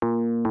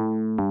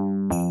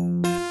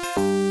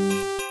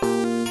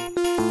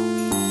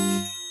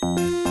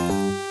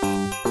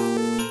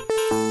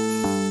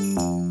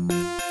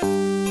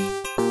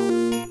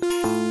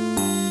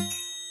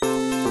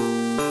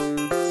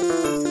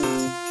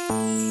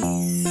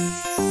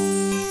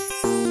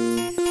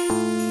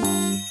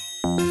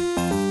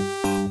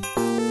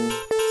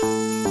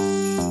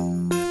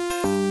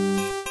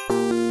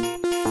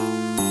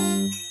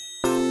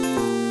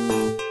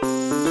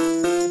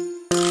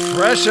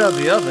Fresh out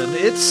the oven,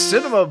 it's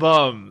Cinema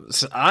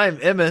Bums. I'm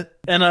Emmett.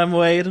 And I'm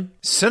Wade.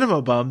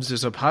 Cinema Bums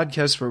is a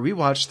podcast where we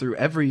watch through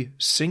every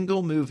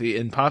single movie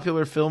in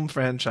popular film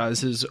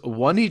franchises,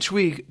 one each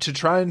week, to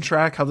try and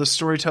track how the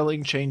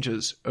storytelling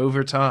changes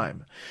over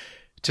time.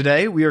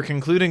 Today, we are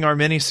concluding our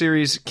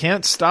miniseries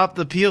Can't Stop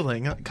the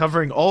Peeling,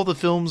 covering all the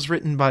films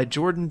written by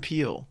Jordan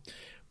Peele.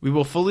 We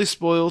will fully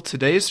spoil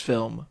today's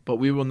film, but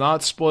we will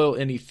not spoil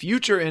any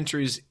future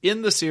entries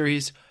in the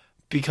series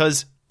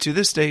because, to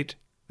this date,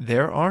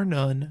 there are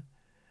none.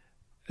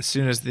 As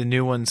soon as the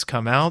new ones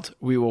come out,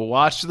 we will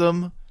watch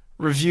them,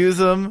 review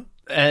them,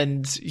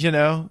 and,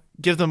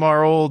 give them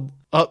our old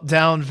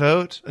up-down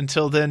vote.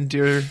 Until then,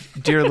 dear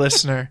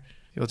listener,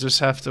 you'll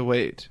just have to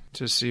wait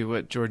to see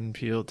what Jordan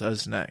Peele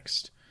does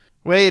next.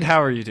 Wade,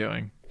 how are you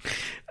doing?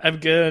 I'm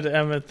good,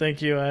 Emma.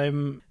 Thank you.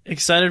 I'm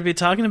excited to be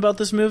talking about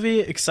this movie.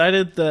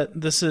 Excited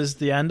that this is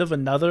the end of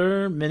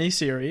another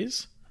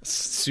miniseries.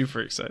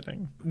 Super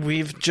exciting.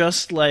 We've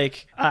just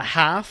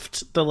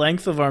halved the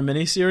length of our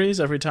miniseries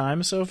every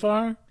time so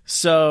far.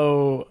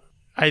 So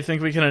I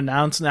think we can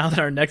announce now that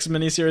our next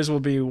miniseries will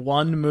be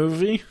one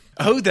movie.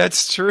 Oh,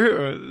 that's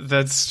true.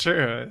 That's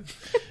true.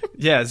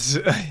 Yes.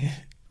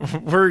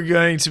 We're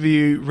going to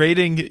be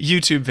rating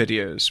YouTube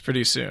videos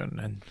pretty soon,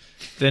 and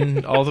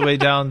then all the way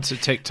down to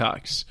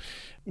TikToks.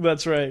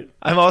 That's right.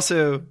 I'm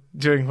also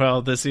doing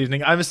well this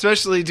evening. I'm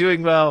especially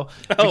doing well.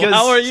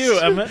 How are you,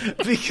 Emmett?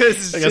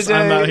 Because I guess today,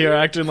 I'm out here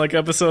acting like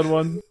episode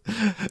 1.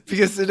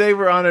 Because today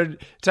we're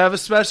honored to have a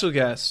special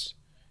guest.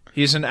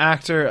 He's an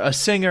actor, a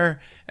singer,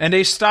 and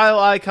a style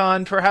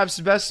icon, perhaps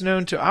best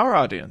known to our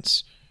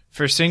audience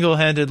for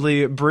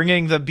single-handedly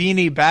bringing the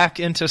beanie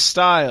back into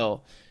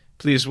style.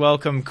 Please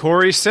welcome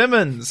Corey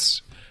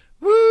Simmons.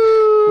 Woo!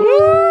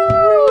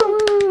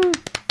 Woo!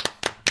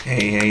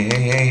 Hey.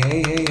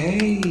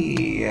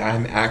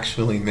 I'm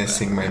actually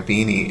missing my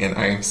beanie and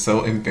I am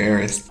so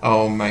embarrassed.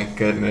 Oh my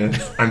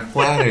goodness. I'm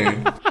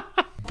flattered.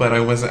 But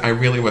I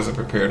really wasn't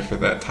prepared for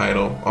that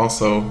title.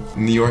 Also,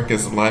 New York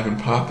is alive and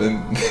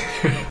poppin'.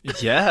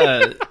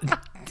 Yeah.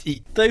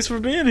 Thanks for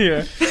being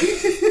here.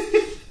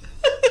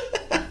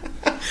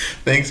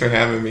 Thanks for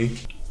having me.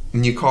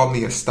 And you called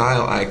me a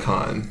style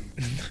icon.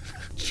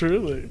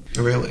 Truly.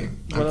 Really.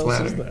 I'm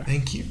flattered. There?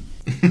 Thank you.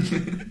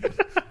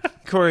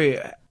 Corey,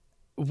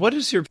 what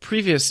is your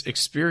previous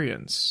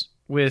experience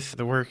with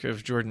the work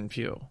of Jordan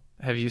Peele?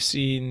 Have you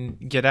seen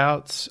Get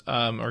Out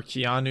or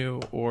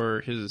Keanu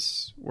or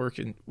his work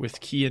with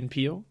Key and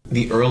Peele?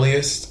 The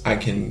earliest I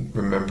can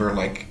remember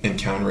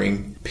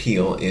encountering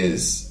Peele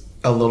is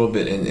a little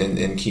bit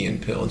in Key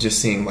and Peele. Just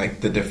seeing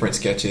the different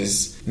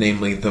sketches,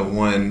 namely the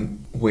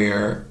one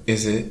where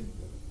is it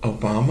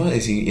Obama?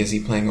 Is he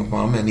playing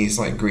Obama and he's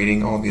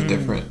greeting all the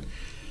different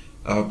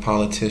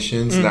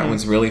politicians? Mm-hmm. That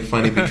one's really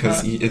funny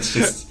because it's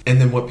just, and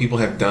then what people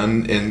have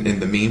done in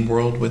the meme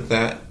world with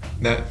that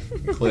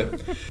clip.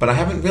 But I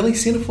haven't really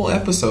seen a full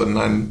episode, and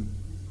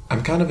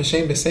I'm kind of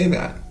ashamed to say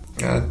that.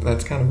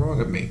 That's kind of wrong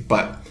of me.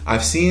 But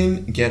I've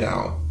seen Get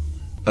Out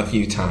a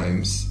few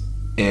times,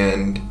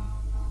 and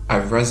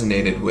I've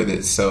resonated with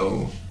it.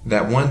 So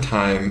that one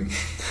time,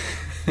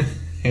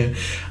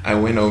 I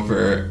went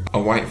over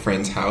a white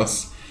friend's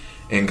house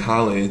in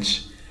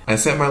college. I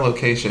sent my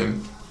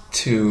location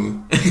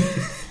to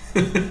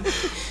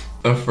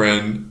a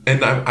friend,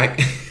 and I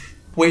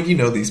Wade, you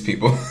know these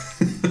people.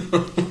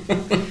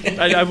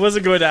 I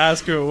wasn't going to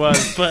ask who it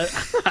was, but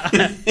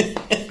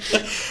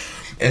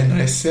and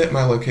I sent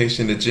my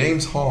location to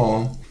James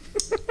Hall,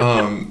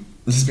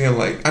 just being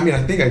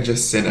I think I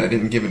just sent it. I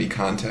didn't give any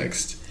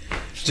context,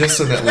 just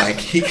so that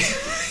he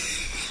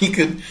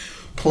could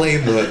play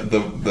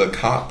the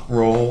cop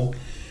role,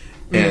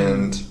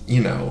 and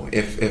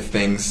if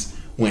things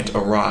went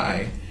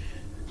awry,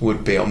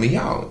 would bail me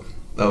out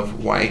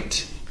of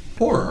white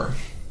horror.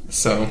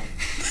 So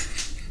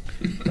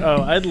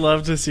I'd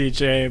love to see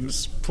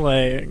James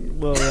playing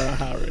Lil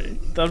Howery.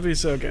 That'd be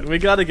so good. We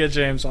got to get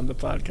James on the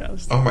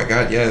podcast. Oh my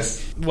god,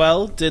 yes.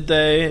 Well, did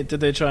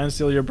they try and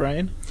steal your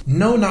brain?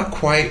 No, not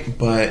quite,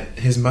 but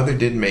his mother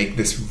did make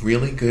this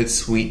really good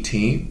sweet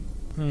tea,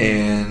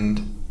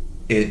 and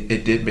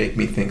it did make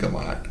me think a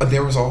lot.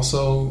 There was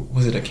also,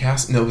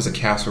 it was a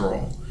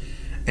casserole,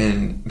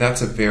 and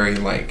that's a very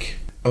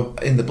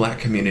in the black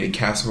community,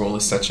 casserole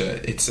is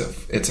it's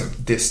a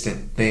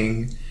distant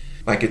thing.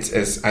 I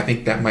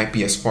think that might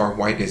be as far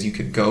white as you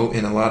could go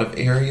in a lot of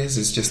areas.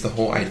 It's just the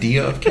whole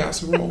idea of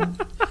casserole.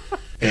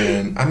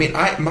 And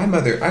my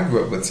mother, I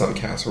grew up with some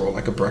casserole,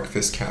 like a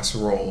breakfast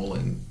casserole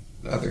and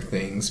other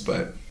things,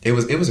 but it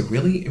was a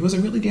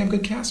really damn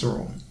good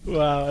casserole.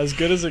 Wow, as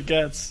good as it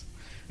gets.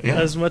 Yeah.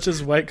 As much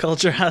as white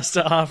culture has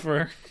to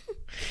offer.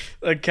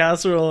 A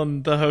casserole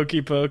and the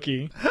hokey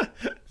pokey.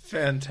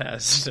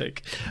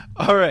 Fantastic.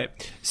 All right.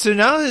 So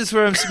now is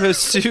where I'm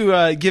supposed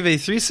to give a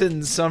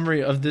 3-sentence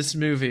summary of this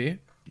movie.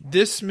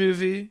 This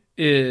movie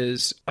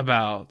is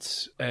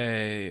about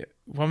a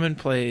woman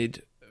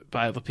played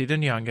by Lupita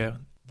Nyong'o.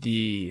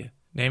 The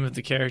name of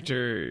the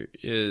character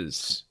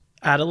is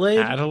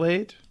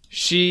Adelaide.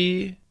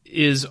 She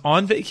is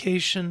on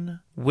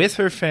vacation with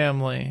her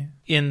family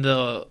in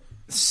the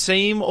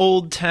same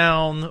old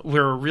town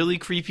where a really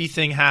creepy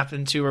thing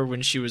happened to her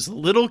when she was a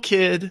little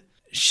kid.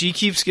 She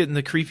keeps getting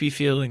the creepy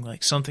feeling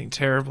like something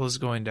terrible is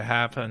going to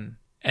happen.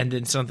 And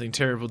then something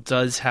terrible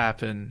does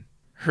happen.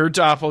 Her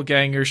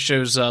doppelganger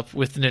shows up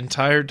with an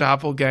entire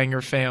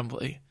doppelganger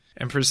family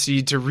and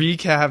proceed to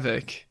wreak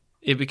havoc.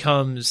 It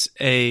becomes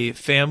a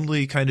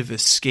family kind of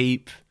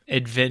escape,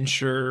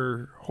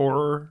 adventure,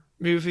 horror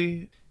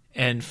movie,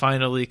 and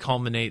finally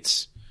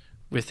culminates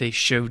with a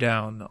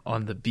showdown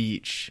on the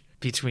beach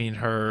between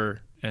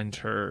her and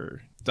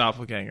her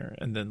doppelganger,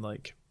 and then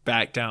like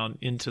back down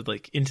into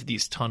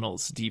these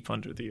tunnels deep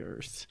under the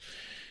earth.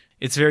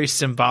 It's very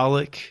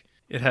symbolic.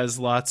 It has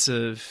lots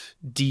of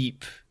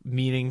deep,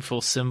 meaningful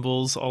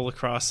symbols all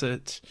across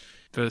it,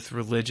 both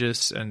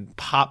religious and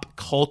pop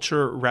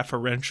culture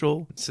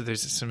referential. So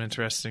there's some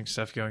interesting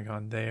stuff going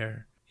on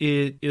there.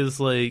 It is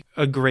like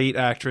a great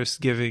actress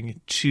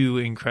giving two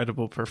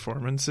incredible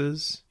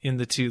performances in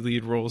the two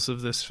lead roles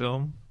of this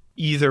film,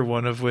 either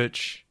one of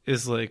which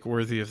is like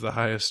worthy of the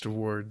highest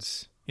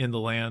awards in the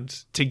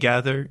land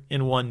together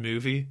in one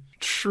movie.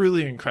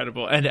 Truly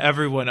incredible. And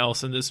everyone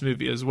else in this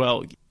movie as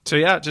well. So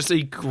yeah, just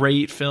a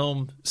great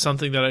film,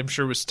 something that I'm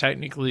sure was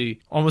technically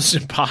almost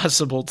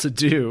impossible to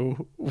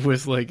do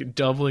with like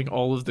doubling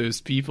all of those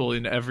people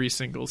in every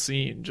single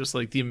scene. Just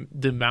like the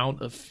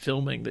amount of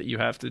filming that you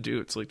have to do,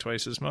 it's like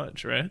twice as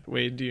much, right?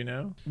 Wade, do you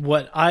know?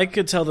 What I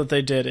could tell that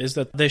they did is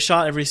that they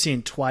shot every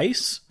scene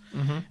twice.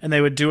 Mm-hmm. And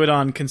they would do it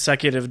on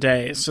consecutive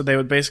days. So they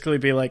would basically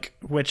be like,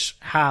 which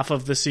half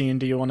of the scene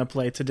do you want to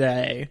play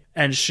today?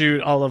 And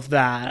shoot all of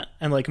that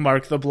and like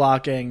mark the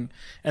blocking.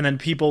 And then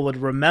people would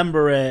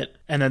remember it.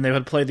 And then they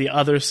would play the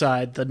other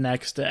side the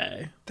next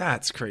day.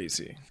 That's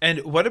crazy. And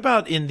what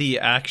about in the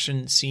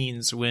action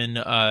scenes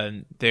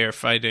when they're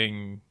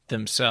fighting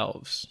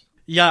themselves?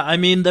 Yeah, I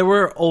mean, there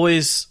were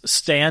always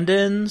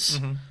stand-ins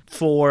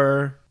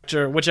for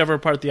whichever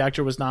part the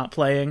actor was not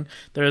playing.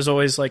 There's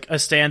always like a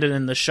stand-in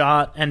in the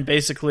shot, and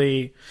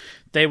basically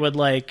they would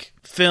like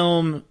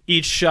film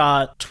each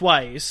shot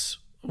twice,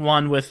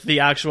 one with the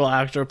actual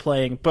actor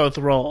playing both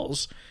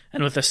roles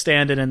and with a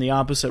stand-in in the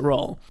opposite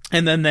role,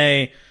 and then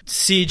they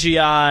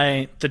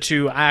CGI the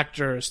two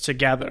actors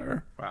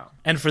together. Wow.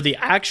 And for the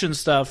action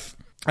stuff,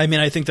 I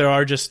mean, I think there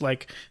are just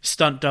like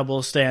stunt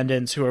double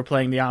stand-ins who are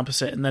playing the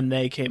opposite, and then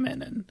they came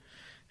in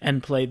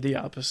and played the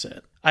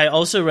opposite. I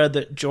also read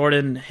that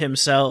Jordan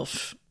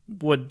himself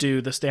would do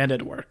the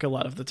stand-in work a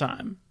lot of the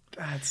time.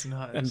 That's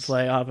nuts. And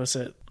play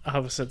opposite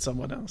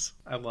someone else.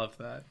 I love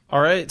that. All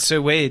right, so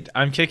Wade,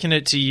 I'm kicking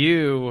it to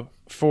you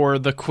for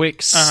the quick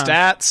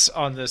stats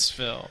on this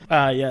film.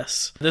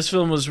 Yes. This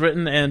film was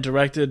written and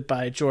directed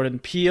by Jordan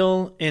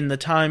Peele. In the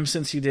time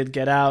since he did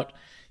Get Out,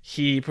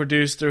 he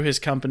produced through his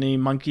company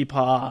Monkey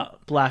Paw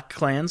Black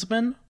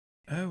Klansman.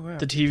 Oh, wow.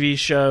 The TV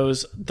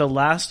shows The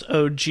Last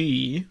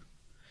OG.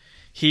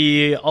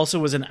 He also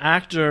was an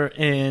actor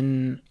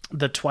in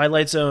the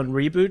Twilight Zone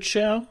reboot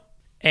show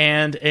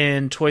and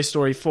in Toy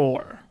Story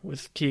 4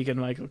 with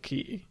Keegan-Michael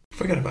Key.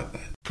 Forget about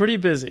that. Pretty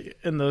busy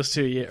in those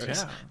 2 years.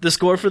 Yeah. The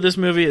score for this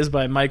movie is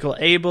by Michael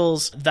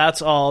Abels.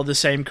 That's all the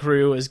same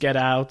crew as Get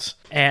Out.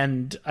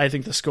 And I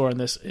think the score in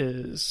this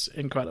is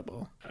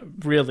incredible.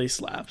 Really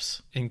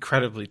slaps.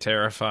 Incredibly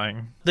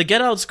terrifying. The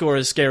Get Out score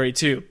is scary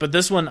too, but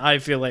this one I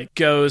feel like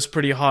goes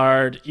pretty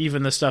hard,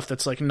 even the stuff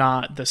that's like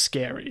not the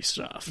scary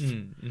stuff.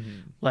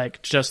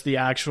 Like just the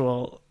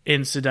actual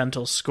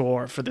incidental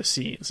score for the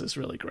scenes is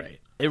really great.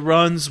 It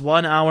runs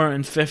 1 hour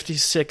and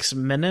 56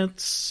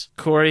 minutes.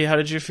 Corey, how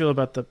did you feel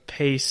about the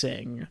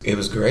pacing? It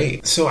was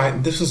great. So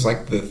this was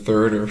like the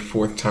third or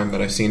fourth time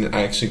that I've seen it.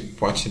 I actually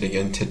watched it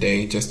again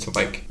today just to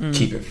like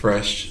keep it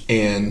fresh.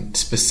 And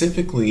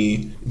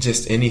specifically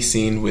just any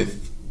scene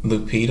with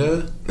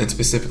Lupita, and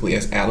specifically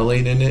as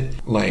Adelaide in it,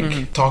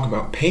 like talk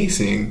about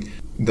pacing.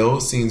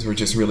 Those scenes were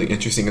just really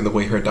interesting in the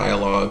way her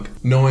dialogue,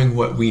 knowing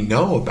what we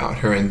know about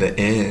her in the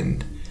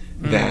end,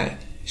 that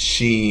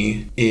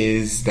she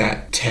is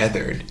that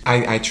tethered.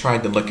 I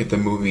tried to look at the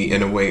movie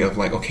in a way of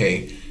like,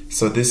 okay,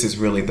 so this is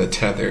really the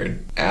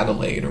tethered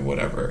Adelaide or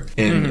whatever,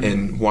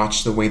 and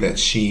watch the way that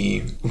she,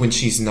 when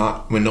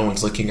no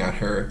one's looking at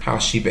her, how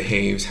she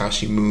behaves, how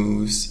she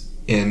moves.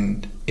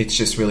 And it's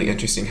just really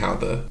interesting how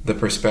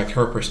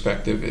her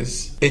perspective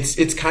is,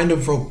 it's kind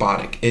of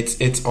robotic.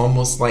 It's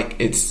almost like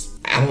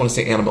I don't want to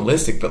say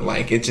animalistic, but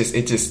like it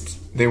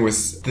just there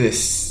was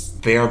this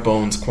bare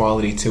bones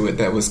quality to it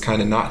that was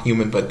kind of not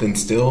human, but then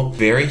still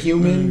very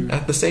human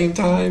at the same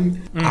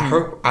time.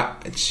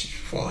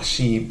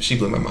 She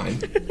blew my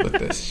mind with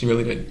this. She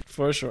really did.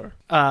 For sure.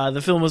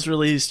 The film was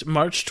released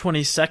March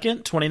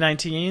 22nd,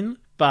 2019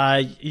 by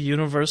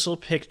Universal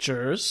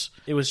Pictures.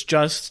 It was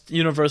just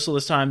Universal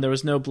this time. There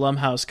was no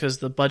Blumhouse because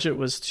the budget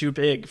was too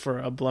big for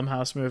a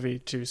Blumhouse movie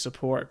to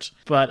support.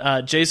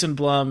 But Jason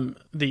Blum,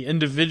 the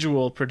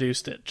individual,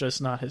 produced it,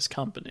 just not his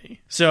company.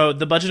 So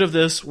the budget of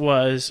this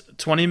was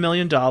 $20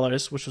 million,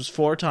 which was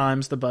 4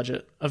 times the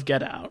budget of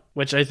Get Out,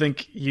 which I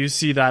think you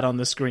see that on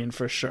the screen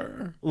for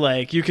sure.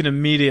 Like, you can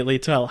immediately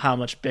tell how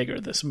much bigger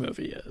this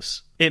movie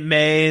is. It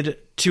made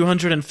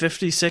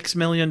 $256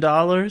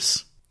 million.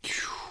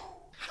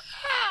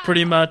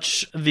 pretty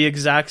much the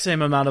exact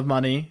same amount of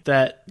money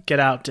that Get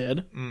Out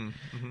did.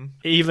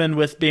 Even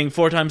with being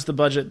 4 times the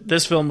budget,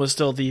 this film was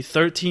still the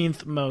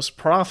 13th most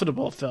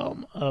profitable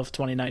film of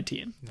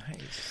 2019.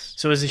 Nice.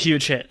 So it was a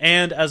huge hit.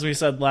 And as we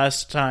said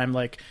last time,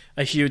 like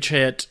a huge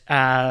hit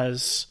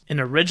as an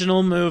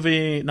original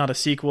movie, not a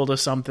sequel to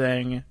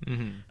something.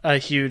 A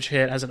huge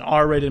hit as an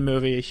R-rated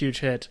movie, a huge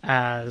hit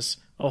as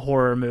a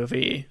horror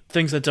movie.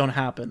 Things that don't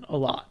happen a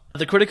lot.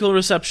 The critical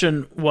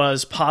reception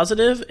was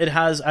positive. It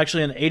has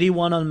actually an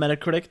 81 on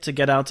Metacritic to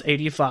Get Out's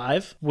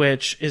 85,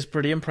 which is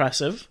pretty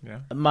impressive. Yeah.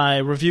 My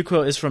review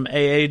quote is from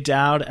A.A.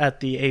 Dowd at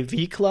the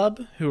AV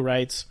Club, who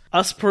writes,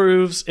 "Us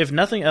proves, if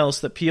nothing else,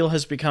 that Peele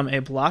has become a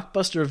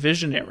blockbuster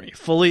visionary,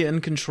 fully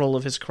in control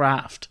of his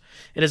craft.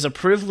 It is a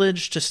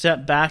privilege to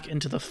step back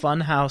into the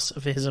funhouse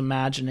of his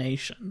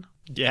imagination."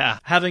 Yeah.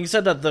 Having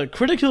said that, the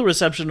critical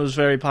reception was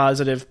very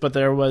positive, but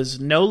there was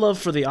no love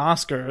for the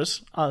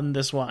Oscars on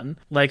this one,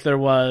 like there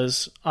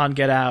was on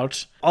Get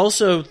Out.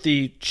 Also,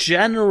 the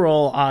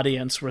general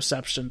audience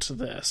reception to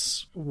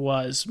this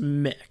was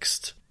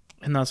mixed.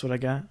 And that's what I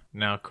got.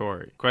 Now,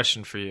 Corey,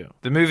 question for you.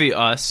 The movie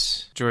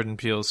Us, Jordan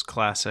Peele's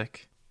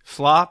classic,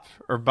 flop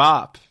or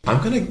bop?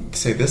 I'm gonna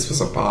say this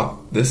was a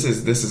bop. This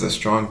is a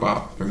strong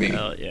bop for me.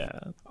 Hell yeah.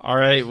 All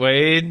right,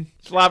 Wade,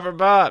 flop or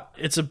bop?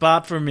 It's a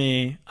bop for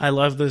me. I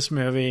love this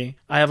movie.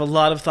 I have a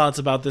lot of thoughts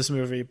about this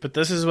movie, but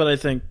this is what I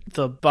think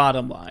the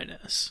bottom line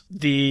is.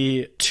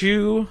 The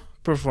 2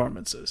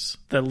 performances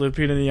that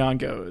Lupita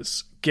Nyong'o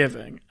is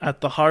giving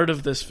at the heart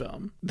of this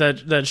film,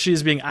 that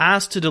she's being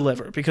asked to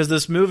deliver, because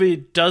this movie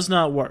does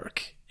not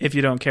work if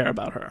you don't care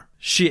about her.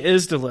 She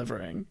is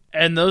delivering.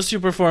 And those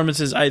 2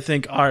 performances, I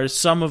think, are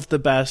some of the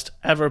best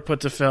ever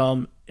put to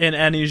film in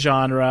any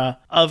genre,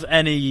 of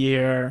any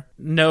year.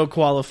 No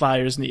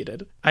qualifiers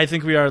needed. I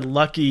think we are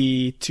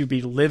lucky to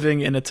be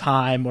living in a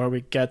time where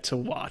we get to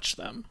watch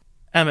them.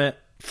 Emmett,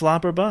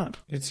 flop or bop?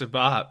 It's a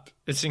bop.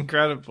 It's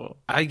incredible.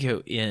 I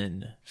go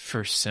in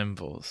for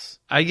symbols.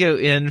 I go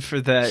in for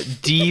that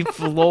deep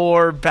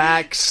lore,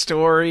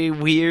 backstory,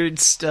 weird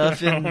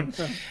stuff, and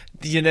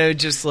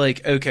just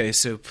like, okay,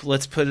 so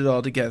let's put it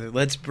all together.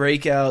 Let's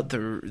break out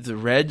the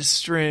red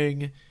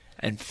string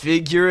and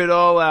figure it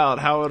all out,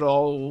 how it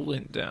all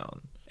went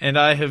down. And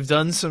I have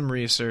done some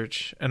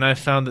research, and I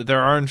found that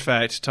there are, in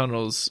fact,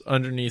 tunnels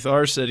underneath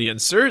our city,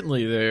 and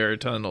certainly there are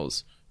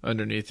tunnels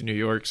underneath New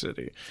York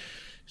City.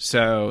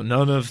 So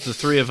none of the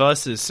 3 of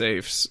us is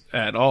safe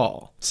at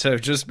all. So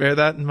just bear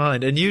that in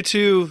mind. And you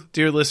too,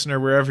 dear listener,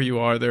 wherever you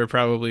are, there are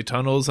probably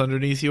tunnels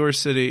underneath your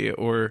city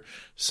or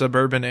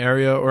suburban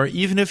area, or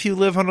even if you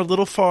live on a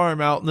little farm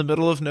out in the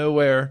middle of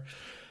nowhere,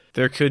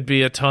 there could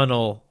be a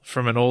tunnel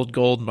from an old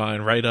gold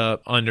mine right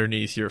up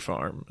underneath your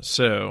farm.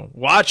 So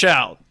watch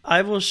out.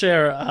 I will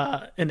share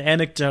an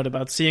anecdote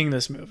about seeing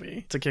this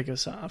movie to kick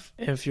us off,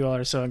 if you all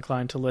are so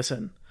inclined to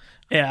listen.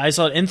 Yeah, I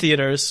saw it in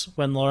theaters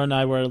when Laura and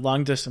I were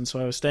long distance, so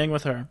I was staying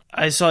with her.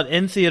 I saw it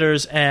in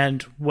theaters,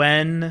 and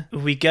when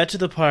we get to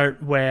the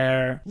part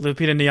where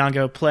Lupita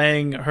Nyong'o,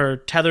 playing her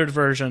tethered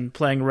version,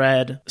 playing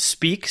Red,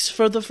 speaks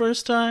for the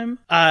first time,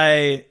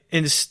 I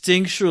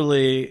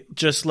instinctually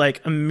just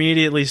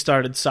immediately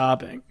started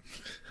sobbing.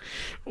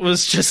 It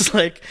was just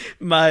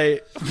my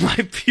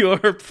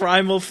pure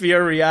primal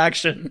fear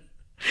reaction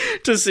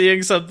to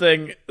seeing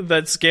something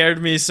that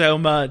scared me so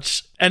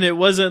much. And it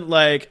wasn't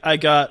like I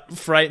got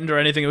frightened or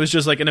anything. It was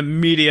just an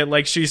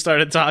immediate, she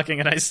started talking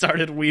and I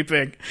started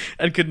weeping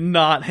and could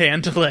not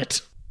handle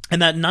it.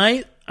 And that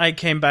night, I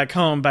came back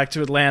home, back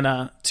to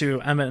Atlanta,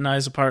 to Emmett and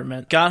I's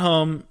apartment. Got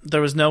home,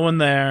 there was no one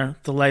there,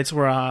 the lights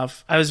were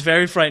off. I was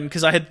very frightened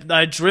because I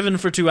had driven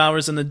for 2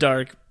 hours in the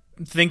dark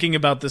thinking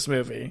about this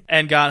movie,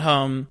 and got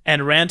home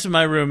and ran to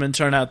my room and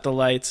turned out the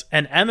lights.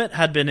 And Emmett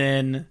had been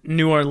in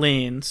New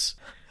Orleans,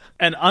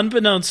 and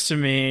unbeknownst to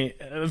me,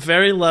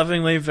 very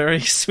lovingly, very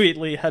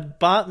sweetly, had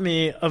bought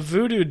me a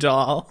voodoo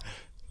doll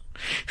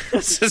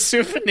as a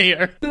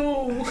souvenir.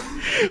 No.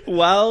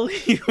 While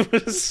he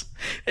was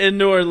in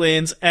New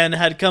Orleans, and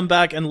had come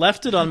back and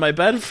left it on my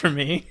bed for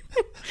me,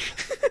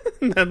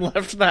 and then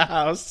left the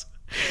house.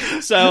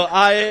 So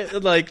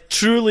I,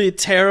 truly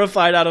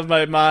terrified out of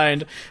my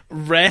mind,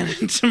 ran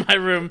into my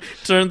room,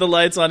 turned the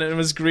lights on, and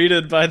was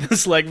greeted by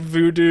this,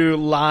 voodoo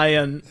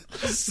lion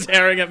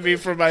staring at me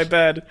from my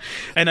bed.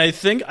 And I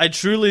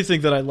truly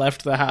think that I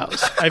left the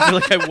house. I feel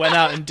like I went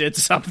out and did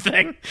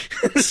something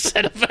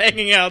instead of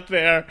hanging out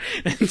there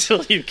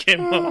until you came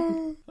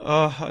home.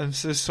 Oh, I'm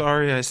so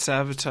sorry I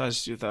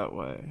sabotaged you that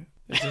way.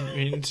 I didn't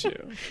mean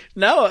to.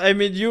 No, I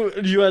mean,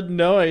 you had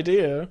no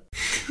idea.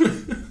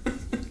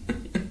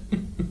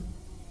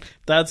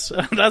 That's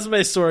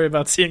my story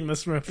about seeing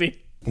this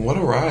movie. What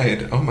a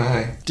ride. Oh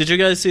my. Did you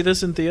guys see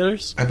this in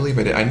theaters? I believe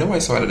I did. I know I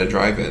saw it at a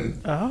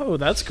drive-in. Oh,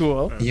 that's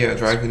cool. Yeah,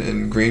 drive-in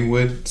in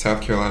Greenwood,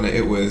 South Carolina.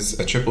 It was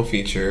a triple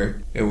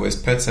feature. It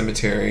was Pet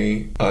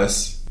Sematary,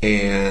 Us,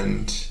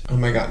 and oh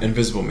my god,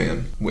 Invisible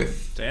Man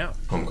with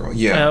Homegirl.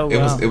 Yeah, oh,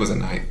 wow. It was a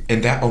night.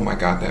 And that, oh my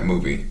god, that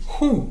movie.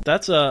 Whew.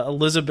 That's a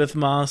Elizabeth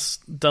Moss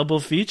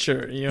double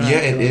feature. Yeah,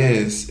 it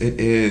is.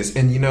 It is.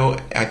 And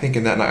I think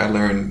in that night I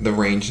learned the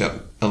range that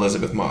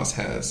Elisabeth Moss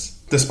has,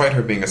 despite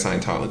her being a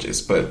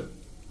Scientologist. But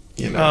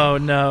you know, Oh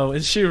no,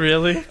 is she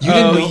really? you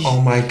didn't know?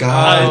 Oh my I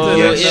God! didn't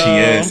Yes, know. she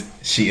is.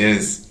 She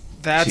is.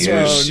 That's She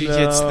where is. she Oh,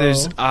 gets no.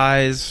 those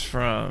eyes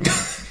from.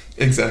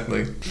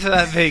 Exactly.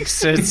 That makes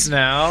sense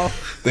now.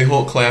 They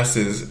hold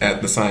classes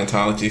at the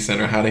Scientology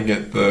Center how to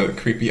get the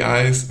creepy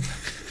eyes.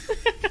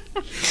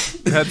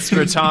 That's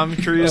where Tom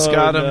Cruise Oh,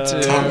 got him no.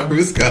 too. Tom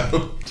Cruise got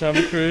them. Tom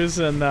Cruise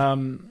and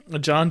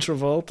John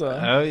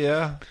Travolta. Oh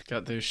yeah,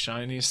 got those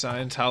shiny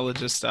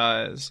Scientologist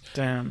eyes.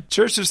 Damn.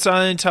 Church of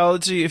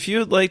Scientology, if you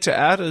would like to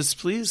add us,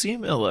 please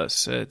email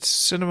us at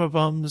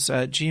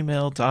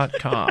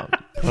cinemabums@gmail.com.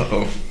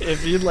 Uh-oh.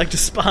 If you'd like to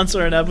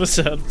sponsor an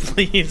episode,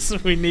 please,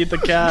 we need the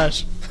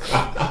cash.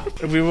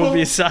 We will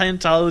be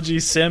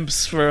Scientology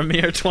simps for a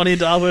mere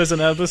 $20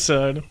 an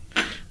episode.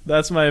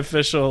 That's my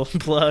official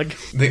plug.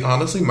 They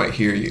honestly might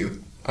hear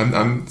you.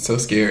 I'm so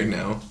scared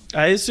now.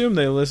 I assume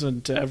they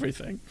listen to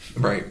everything.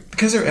 Right.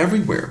 Because they're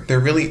everywhere.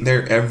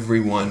 They're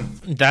everyone.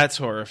 That's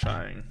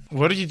horrifying.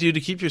 What do you do to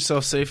keep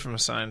yourself safe from a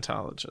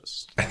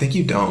Scientologist? I think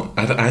you don't.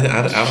 I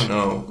don't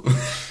know.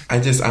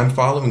 I'm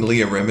following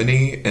Leah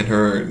Remini and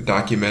her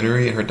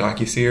documentary and her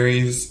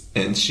docuseries,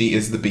 and she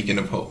is the beacon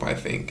of hope, I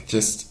think.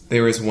 Just,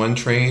 there is one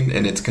train,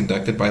 and it's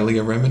conducted by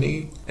Leah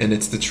Remini, and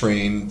it's the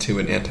train to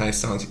an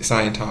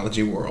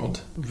anti-Scientology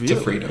world. Really? To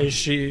freedom. Is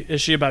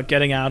she about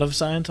getting out of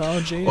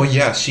Scientology? Oh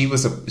yeah, she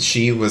was a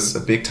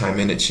big time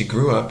in it. She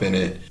grew up in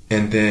it,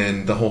 and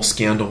then the whole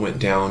scandal went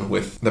down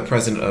with the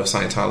president of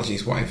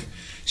Scientology's wife.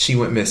 She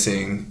went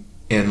missing,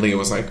 and Leah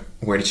was like,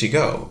 "Where did she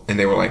go?" And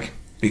they were like,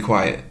 "Be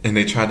quiet." And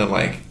they tried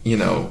to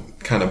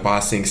kind of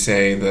bossing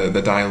say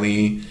the Dai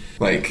Li,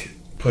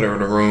 put her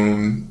in a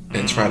room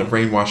and try to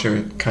brainwash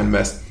her, kind of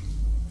mess.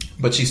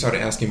 But she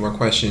started asking more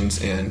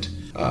questions, and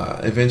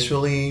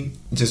eventually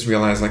just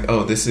realized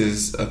oh, this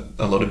is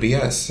a load of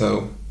BS.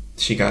 So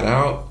she got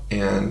out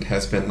and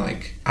has been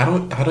I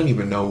don't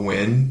even know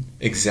when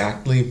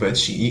exactly,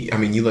 but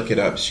you look it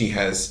up, she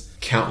has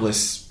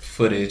countless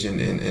footage and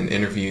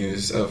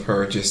interviews of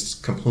her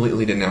just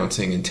completely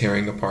denouncing and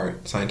tearing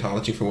apart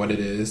Scientology for what it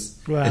is.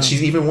 Wow. And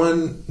she's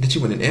even did she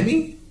win an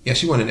Emmy? Yeah,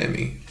 she won an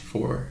Emmy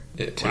for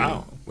it too.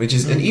 Wow. Which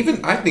is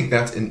I think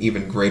that's an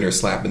even greater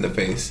slap in the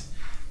face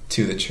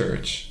to the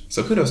church.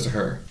 So kudos to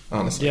her,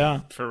 honestly.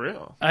 Yeah. For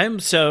real. I am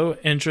so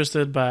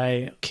interested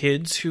by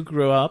kids who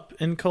grew up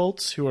in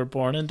cults, who were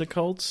born into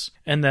cults,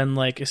 and then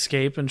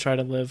escape and try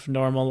to live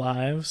normal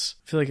lives.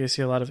 I feel like I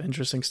see a lot of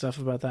interesting stuff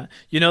about that.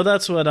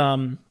 That's what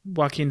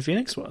Joaquin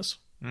Phoenix was.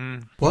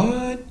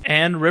 What?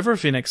 And River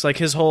Phoenix,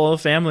 his whole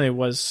family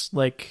was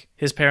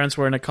his parents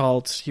were in a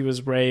cult. He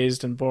was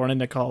raised and born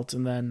in a cult,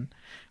 and then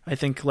I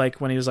think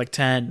when he was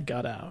 10,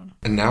 got out.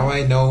 And now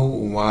I know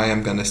why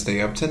I'm gonna stay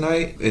up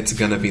tonight. It's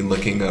gonna be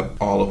looking up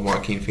all of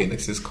Joaquin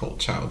Phoenix's cult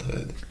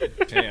childhood.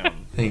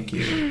 Damn. Thank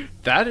you.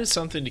 That is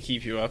something to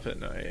keep you up at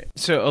night.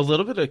 So a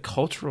little bit of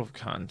cultural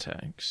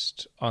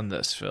context on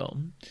this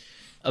film.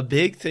 A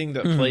big thing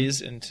that plays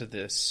into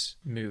this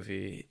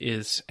movie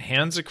is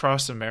Hands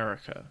Across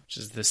America, which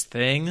is this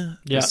thing,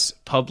 this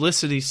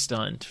publicity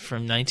stunt from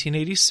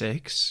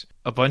 1986.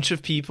 A bunch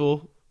of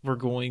people were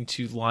going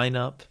to line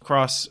up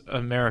across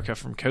America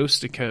from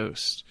coast to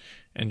coast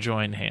and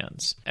join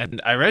hands.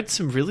 And I read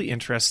some really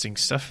interesting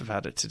stuff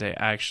about it today,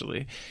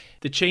 actually.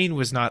 The chain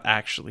was not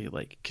actually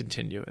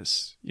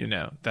continuous,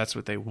 that's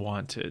what they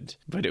wanted,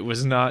 but it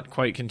was not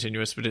quite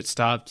continuous. But it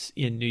stopped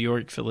in New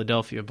York,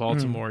 Philadelphia,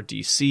 Baltimore,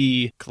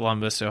 DC,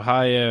 Columbus,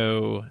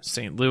 Ohio,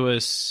 St.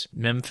 Louis,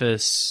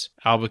 Memphis,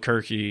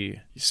 Albuquerque,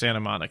 Santa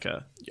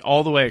Monica,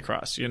 all the way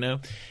across,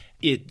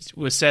 It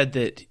was said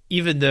that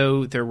even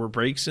though there were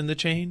breaks in the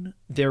chain,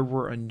 there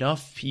were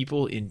enough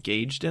people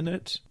engaged in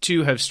it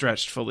to have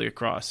stretched fully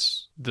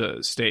across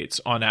the states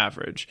on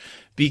average,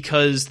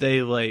 because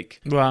they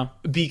Wow.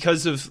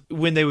 because of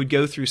when they would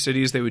go through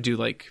cities, they would do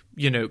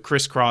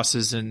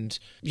crisscrosses and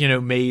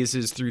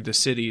mazes through the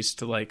cities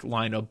to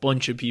line a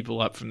bunch of people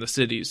up from the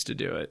cities to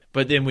do it.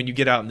 But then when you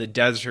get out in the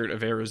desert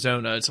of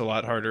Arizona, it's a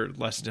lot harder,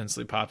 less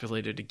densely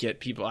populated, to get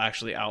people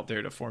actually out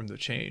there to form the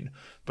chain.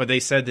 But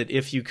they said that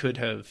if you could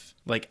have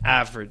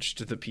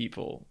averaged the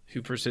people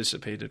who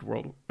participated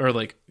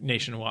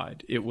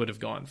nationwide, it would have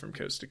gone from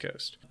coast to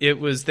coast. It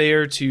was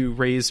there to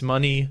raise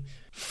money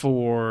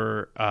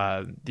for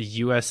the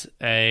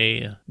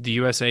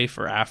USA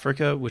for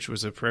Africa, which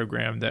was a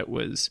program that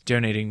was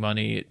donating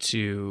money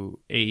to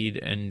aid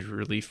and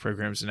relief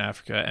programs in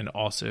Africa, and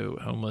also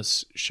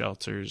homeless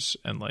shelters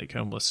and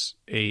homeless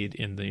aid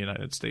in the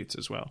United States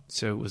as well.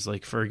 So it was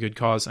for a good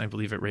cause. I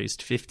believe it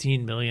raised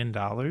 $15 million.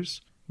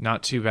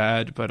 Not too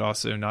bad, but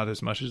also not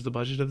as much as the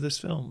budget of this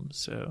film.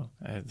 So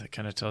that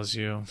kind of tells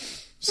you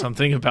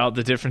something about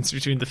the difference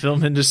between the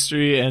film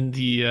industry and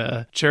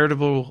the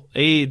charitable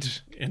aid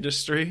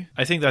industry.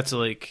 I think that's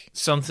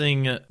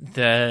something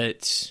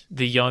that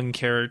the young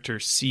character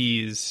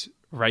sees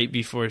right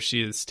before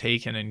she is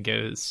taken and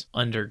goes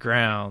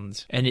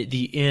underground. And at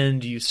the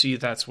end, you see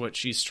that's what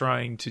she's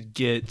trying to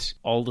get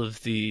all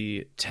of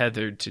the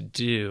tethered to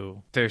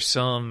do. There's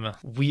some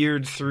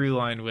weird through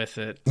line with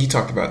it. You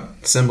talked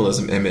about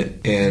symbolism,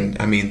 Emmett, and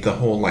I mean the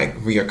whole like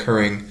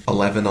reoccurring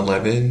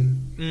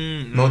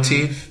 1111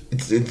 motif.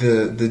 It's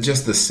the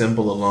just the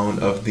symbol alone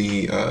of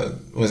the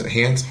was it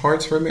Hands for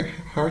America?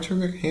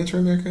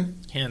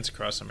 Hands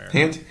Across America.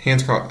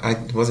 Hands Across. I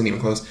wasn't even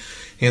close.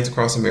 Hands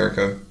Across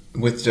America,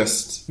 with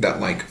just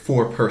that like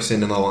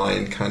 4-person in a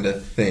line kind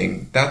of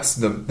thing. That's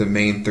the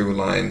main through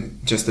line,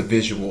 just the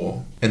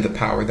visual and the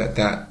power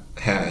that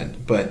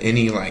had. But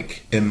any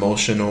like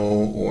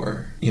emotional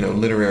or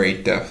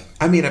literary depth,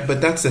 I mean,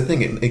 but that's the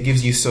thing, it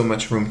gives you so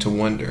much room to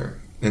wonder.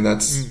 And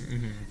that's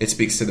it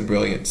speaks to the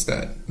brilliance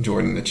that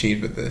Jordan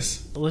achieved with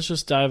this. Let's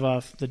just dive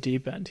off the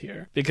deep end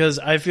here, because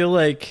I feel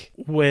like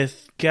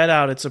with Get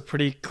Out, it's a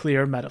pretty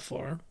clear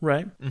metaphor,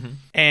 right?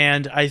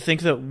 And I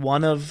think that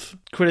one of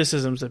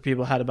criticisms that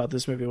people had about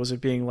this movie was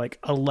it being like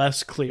a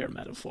less clear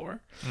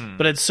metaphor.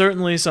 But it's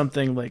certainly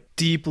something like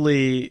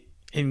deeply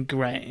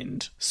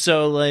ingrained.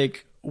 So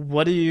like,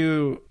 what do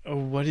you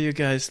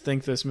guys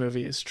think this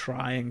movie is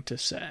trying to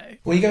say?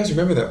 Well, you guys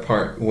remember that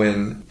part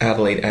when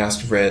Adelaide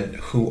asked Red,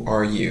 "Who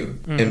are you?"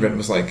 And Red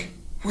was like,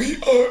 "We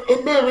are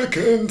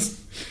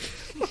Americans."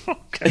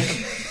 Okay.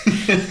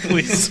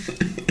 Please.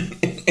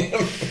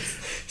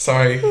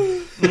 Sorry.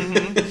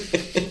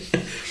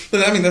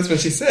 But I mean, that's what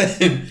she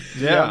said.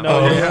 Yeah.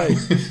 No, you're right.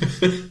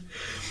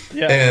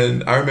 Yeah.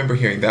 And I remember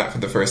hearing that for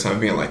the first time,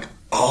 being like,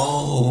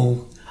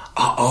 oh,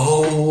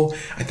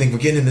 I think we're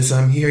getting into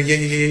something here.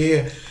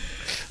 Yeah.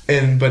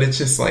 But it's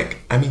just like,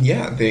 I mean,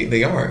 yeah,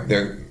 they are.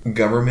 They're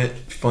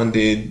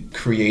government-funded,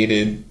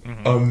 created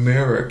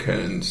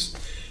Americans,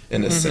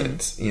 in a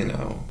sense,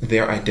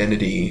 Their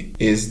identity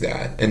is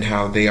that, and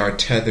how they are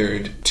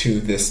tethered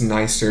to this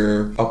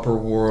nicer upper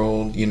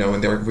world,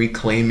 and they're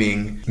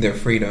reclaiming their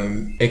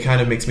freedom. It kind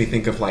of makes me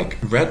think of like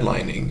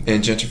redlining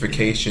and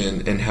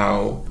gentrification, and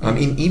how, I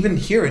mean, even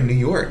here in New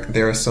York,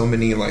 there are so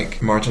many like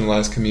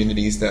marginalized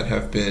communities that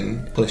have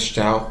been pushed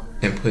out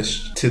and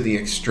pushed to the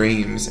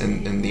extremes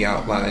and the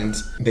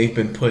outlines. They've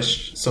been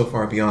pushed so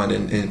far beyond,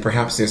 and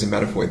perhaps there's a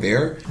metaphor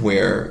there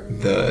where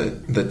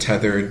the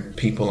tethered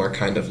people are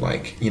kind of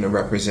like,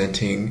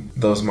 representing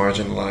those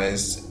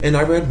marginalized. And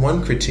I read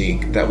one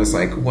critique that was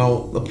like,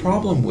 well, the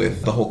problem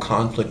with the whole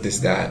conflict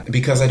is that,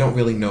 because I don't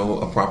really know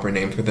a proper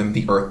name for them,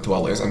 the earth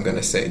dwellers, I'm going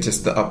to say,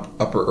 just the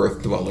upper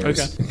earth dwellers,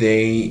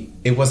 okay.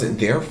 It wasn't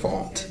their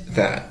fault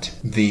that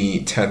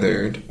the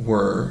tethered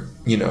were,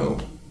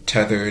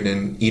 tethered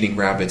and eating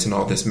rabbits and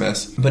all this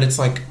mess. But it's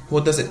like,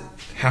 well, does it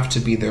have to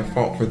be their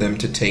fault for them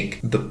to take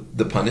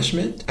the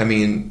punishment? I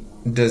mean,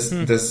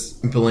 does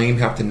blame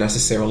have to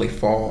necessarily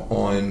fall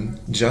on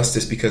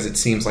justice? Because it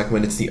seems like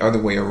when it's the other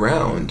way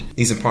around,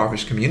 these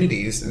impoverished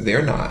communities,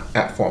 they're not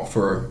at fault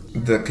for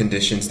the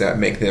conditions that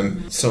make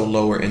them so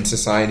lower in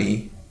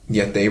society,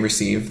 yet they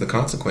receive the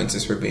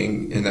consequences for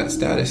being in that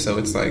status. So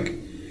it's like,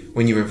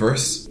 when you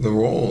reverse the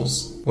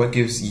roles, what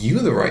gives you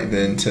the right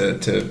then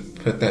to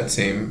put that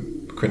same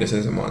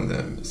criticism on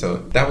them? So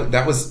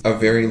that was a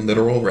very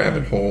literal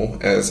rabbit hole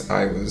as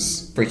I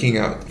was freaking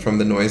out from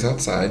the noise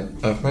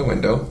outside of my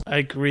window. I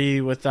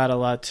agree with that a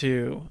lot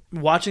too.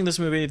 Watching this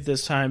movie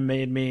this time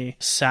made me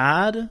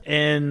sad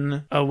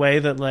in a way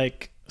that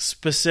like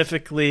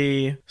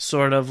specifically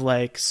sort of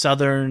like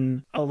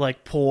Southern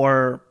like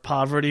poor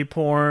poverty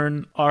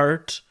porn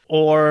art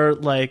or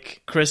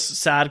like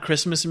sad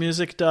Christmas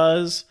music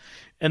does,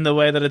 in the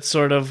way that it's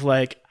sort of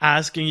like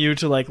asking you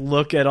to like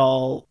look at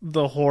all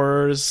the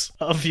horrors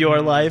of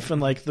your life and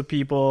like the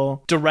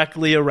people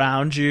directly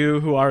around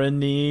you who are in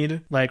need,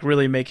 like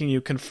really making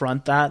you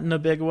confront that in a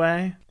big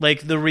way.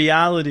 Like the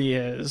reality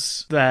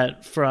is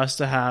that for us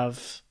to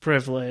have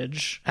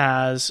privilege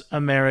as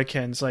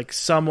Americans, like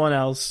someone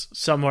else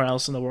somewhere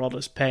else in the world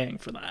is paying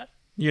for that.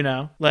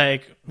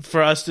 Like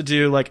for us to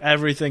do like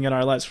everything in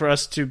our lives, for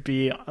us to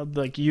be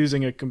like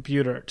using a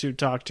computer to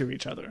talk to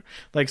each other,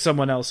 like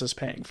someone else is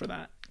paying for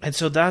that. And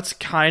so that's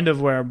kind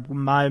of where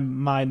my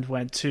mind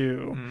went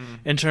to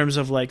in terms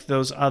of like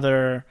those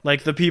other,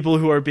 like the people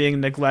who are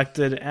being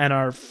neglected and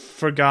are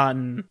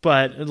forgotten,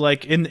 but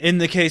like in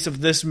the case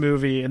of this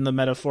movie, in the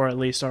metaphor at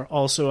least, are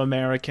also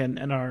American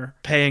and are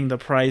paying the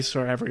price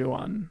for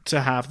everyone to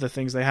have the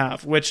things they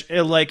have, which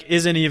it like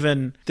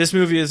this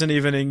movie isn't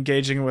even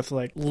engaging with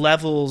like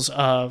levels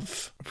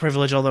of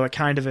privilege, although it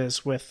kind of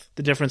is with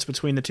the difference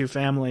between the two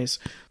families.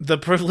 The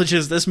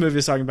privileges this movie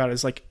is talking about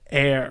is like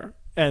air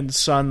and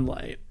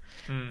sunlight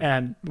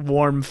and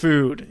warm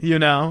food,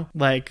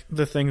 like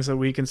the things that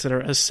we consider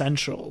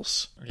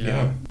essentials.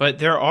 Yeah. But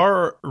there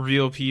are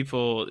real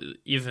people,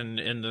 even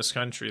in this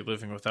country,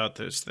 living without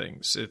those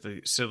things.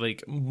 So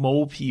like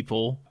mole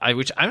people,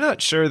 which I'm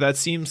not sure, that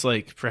seems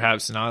like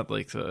perhaps not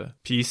like the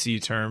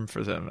PC term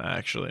for them,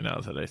 actually, now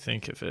that I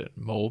think of it.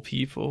 Mole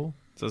people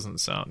doesn't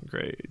sound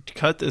great.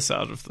 Cut this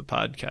out of the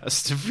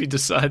podcast if we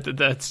decide that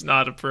that's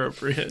not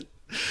appropriate.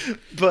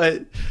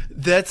 But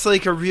that's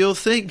like a real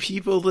thing.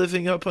 People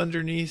living up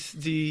underneath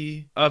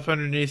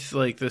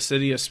like the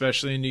city,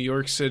 especially in New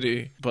York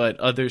City, but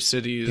other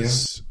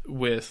cities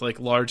with like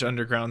large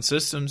underground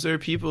systems, there are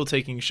people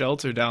taking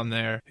shelter down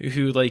there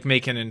who like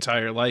make an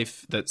entire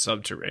life that's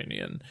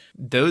subterranean.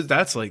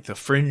 That's like the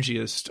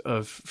fringiest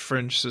of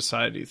fringe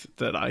society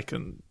that I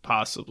can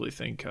possibly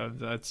think of.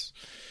 That's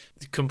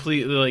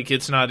completely like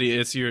it's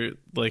your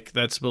like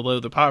that's below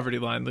the poverty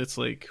line. That's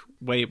like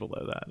way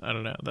below that. I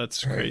don't know.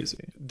 That's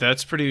crazy.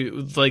 That's pretty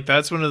like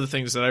that's one of the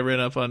things that I read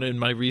up on in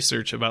my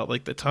research about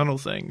like the tunnel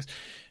things.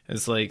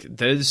 It's like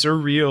those are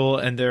real,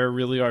 and there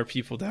really are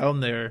people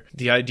down there.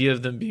 The idea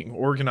of them being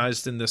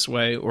organized in this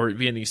way or it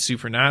being a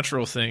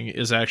supernatural thing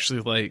is actually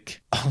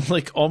like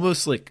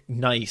almost like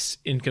nice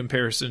in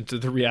comparison to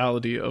the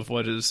reality of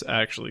what is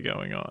actually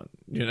going on,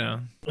 you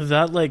know?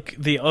 That like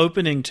the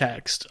opening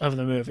text of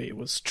the movie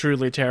was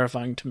truly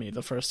terrifying to me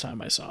the first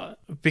time I saw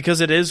it,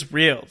 because it is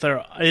real.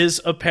 There is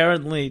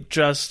apparently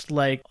just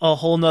like a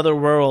whole nother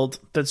world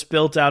that's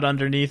built out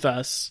underneath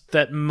us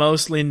that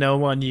mostly no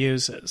one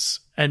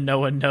uses. And no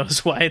one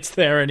knows why it's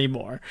there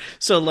anymore.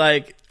 So,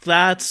 like,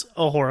 that's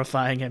a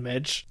horrifying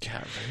image. Yeah,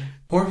 right.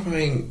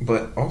 Horrifying,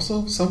 but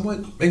also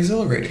somewhat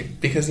exhilarating.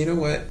 Because you know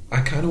what?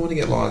 I kind of want to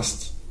get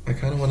lost. I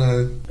kind of want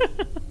to...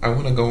 I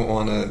want to go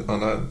on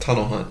a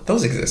tunnel hunt.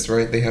 Those exist,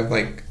 right? They have,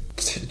 like,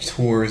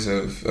 tours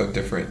of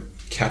different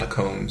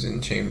catacombs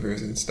and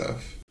chambers and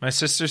stuff. My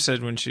sister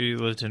said when she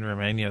lived in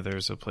Romania, there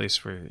was a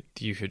place where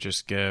you could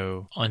just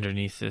go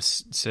underneath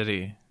this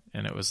city.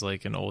 And it was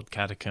like an old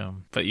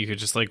catacomb, but you could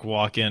just like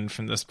walk in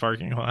from this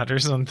parking lot or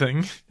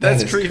something.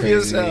 That's creepy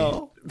as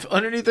hell.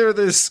 Underneath there are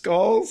those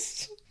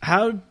skulls.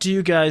 How do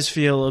you guys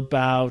feel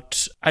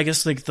about, I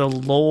guess, like the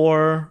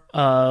lore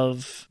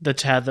of the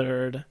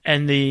Tethered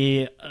and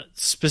the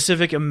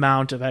specific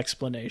amount of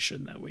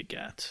explanation that we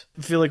get?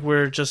 I feel like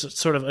we're just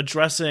sort of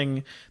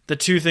addressing the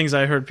two things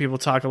I heard people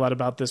talk a lot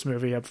about this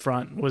movie up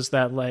front, was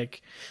that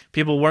like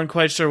people weren't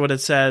quite sure what it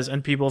says,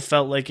 and people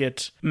felt like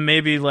it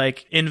maybe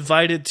like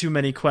invited too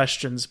many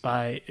questions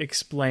by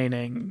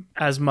explaining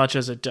as much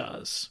as it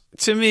does.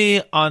 To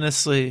me,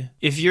 honestly,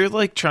 if you're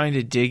like trying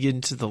to dig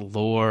into the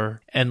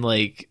lore and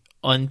like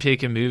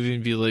unpick a movie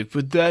and be like,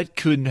 but that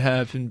couldn't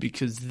happen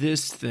because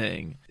this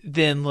thing,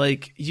 then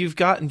like you've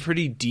gotten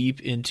pretty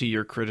deep into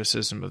your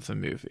criticism of the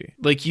movie.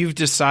 Like you've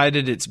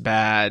decided it's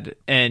bad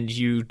and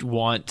you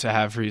want to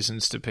have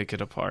reasons to pick it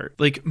apart.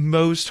 Like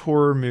most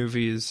horror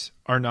movies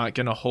are not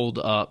going to hold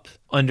up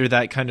under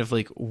that kind of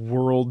like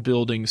world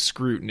building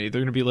scrutiny. They're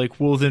going to be like,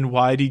 well, then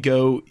why'd he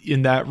go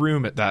in that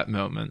room at that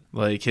moment?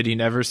 Like, had he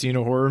never seen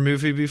a horror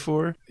movie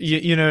before?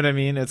 You know what I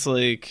mean? It's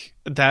like,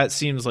 that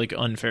seems like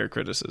unfair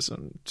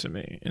criticism to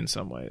me in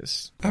some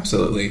ways.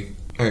 Absolutely.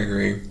 I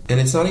agree. And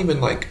it's not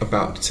even like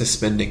about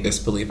suspending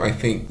disbelief. I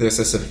think there's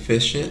a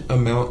sufficient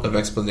amount of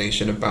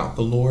explanation about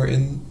the lore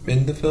in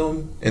the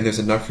film, and there's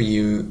enough for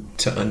you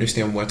to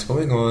understand what's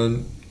going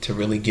on, to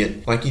really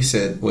get, like you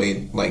said,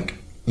 Wade, like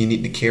you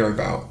need to care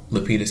about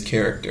Lupita's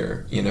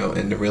character, you know,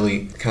 and to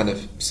really kind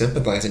of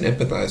sympathize and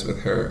empathize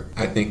with her.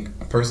 I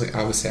think, personally,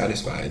 I was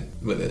satisfied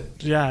with it.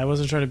 Yeah, I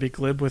wasn't trying to be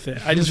glib with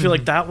it. I just feel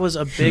like that was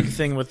a big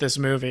thing with this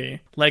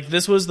movie. Like,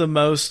 this was the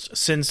most,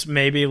 since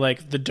maybe,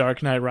 like, The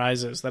Dark Knight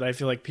Rises, that I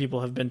feel like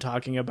people have been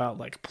talking about,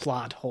 like,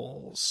 plot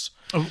holes.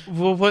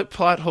 Well, what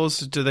plot holes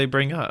do they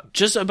bring up?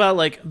 Just about,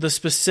 like, the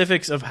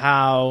specifics of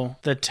how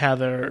the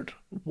Tethered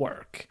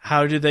work.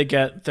 How do they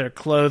get their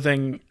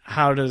clothing?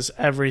 How does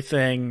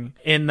everything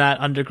in that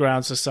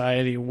underground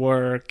society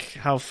work?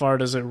 How far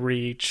does it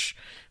reach?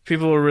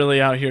 People were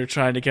really out here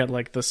trying to get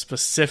like the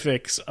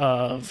specifics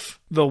of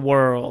the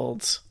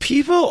world.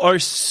 People are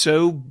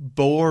so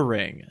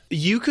boring.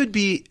 You could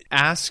be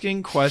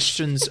asking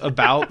questions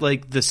about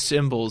like the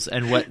symbols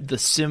and what the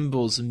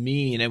symbols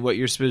mean and what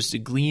you're supposed to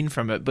glean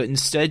from it, but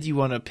instead you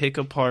want to pick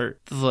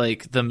apart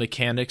like the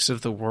mechanics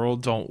of the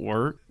world don't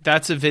work.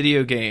 That's a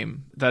video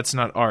game. That's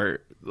not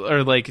art,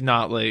 or like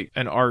not like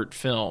an art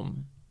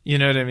film. You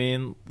know what I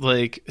mean?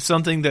 Like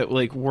something that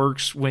like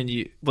works when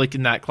you like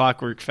in that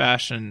clockwork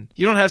fashion.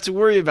 You don't have to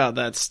worry about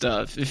that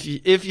stuff.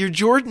 If you're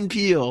Jordan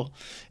Peele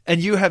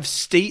and you have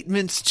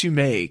statements to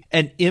make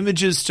and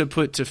images to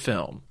put to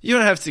film, you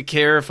don't have to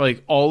care if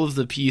like all of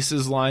the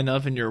pieces line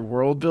up in your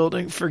world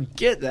building.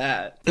 Forget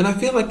that. And I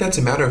feel like that's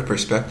a matter of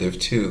perspective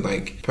too.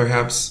 Like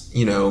perhaps,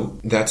 you know,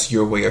 that's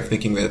your way of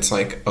thinking that it's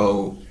like,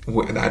 oh,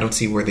 I don't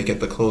see where they get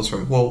the clothes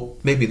from. Well,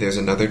 maybe there's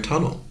another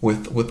tunnel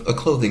with a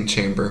clothing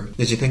chamber.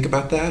 Did you think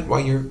about that while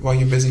you're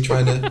busy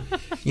trying to,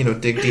 you know,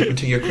 dig deep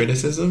into your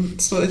criticism?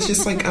 So it's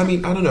just like, I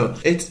mean, I don't know.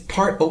 It's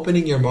part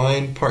opening your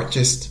mind, part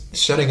just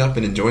shutting up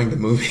and enjoying the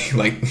movie.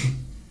 Like,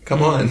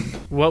 Come on.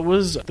 What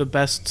was the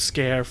best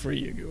scare for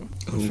you,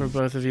 for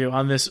both of you,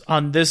 on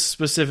this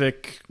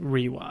specific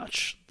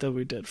rewatch that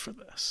we did for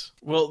this?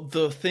 Well,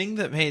 the thing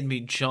that made me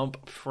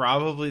jump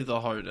probably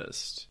the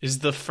hardest is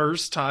the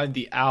first time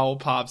the owl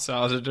pops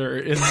out at her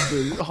in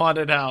the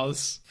haunted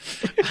house.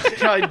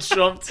 I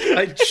jumped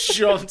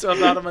up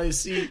out of my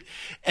seat.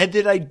 And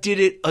then I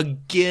did it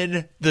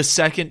again the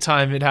second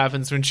time it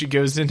happens when she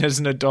goes in as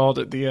an adult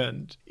at the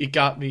end. It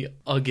got me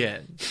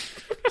again.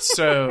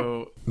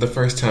 So the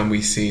first time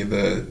we see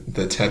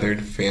the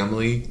tethered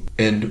family,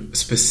 and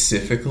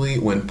specifically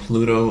when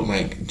Pluto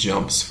like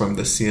jumps from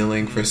the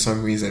ceiling for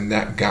some reason,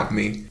 that got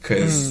me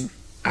because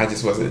I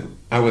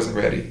wasn't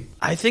ready.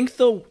 I think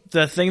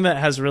the thing that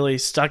has really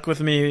stuck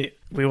with me,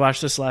 we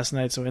watched this last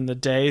night, so in the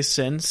day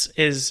since,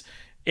 is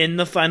in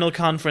the final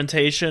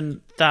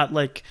confrontation, that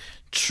like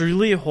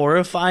truly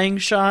horrifying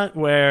shot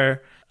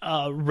where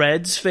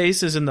Red's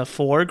face is in the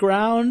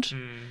foreground.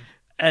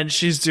 And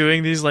she's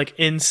doing these like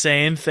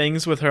insane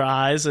things with her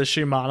eyes as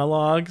she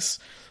monologues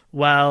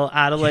while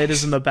Adelaide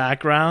is in the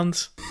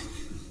background.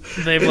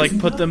 They've like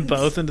put them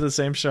both into the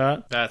same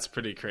shot. That's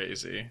pretty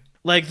crazy.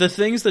 Like the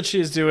things that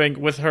she's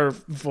doing with her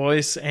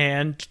voice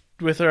and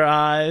with her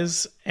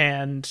eyes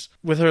and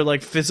with her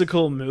like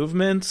physical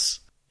movements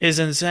is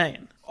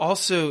insane.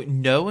 Also,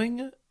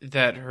 knowing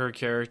that her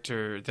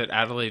character, that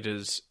Adelaide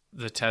is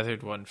the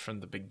tethered one from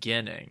the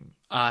beginning,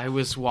 I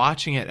was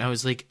watching it and I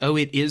was like, oh,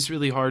 it is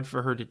really hard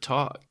for her to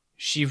talk.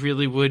 She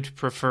really would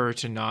prefer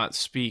to not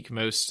speak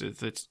most of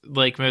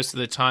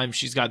the time.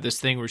 She's got this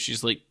thing where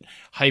she's like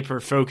hyper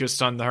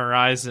focused on the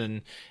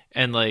horizon,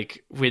 and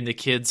like when the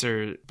kids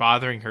are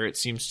bothering her, it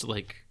seems to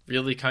like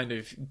really kind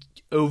of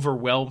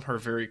overwhelm her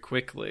very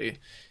quickly.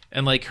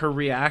 And like her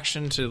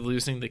reaction to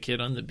losing the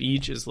kid on the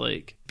beach is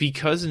like,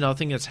 because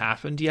nothing has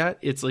happened yet,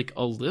 it's like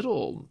a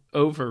little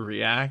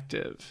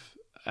overreactive,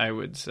 I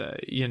would say.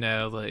 You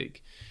know,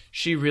 like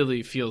she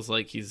really feels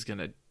like he's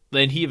gonna,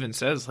 and he even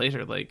says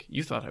later, like,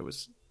 you thought I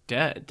was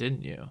dead,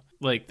 didn't you?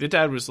 Like the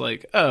dad was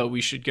like, oh,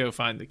 we should go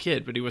find the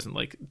kid, but he wasn't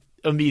like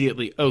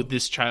immediately, oh,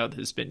 this child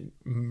has been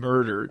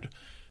murdered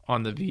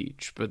on the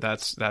beach. But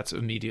that's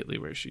immediately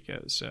where she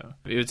goes. So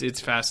it's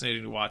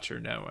fascinating to watch her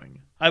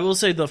knowing. I will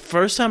say the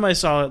first time I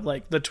saw it,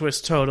 like the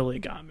twist totally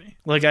got me.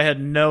 Like I had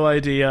no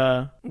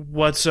idea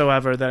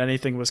whatsoever that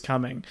anything was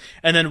coming.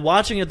 And then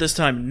watching it this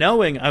time,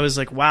 knowing, I was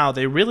like, wow,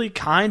 they really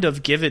kind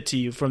of give it to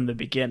you from the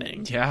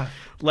beginning. Yeah.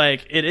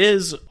 Like it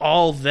is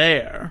all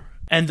there.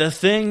 And the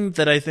thing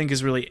that I think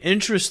is really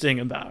interesting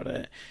about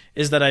it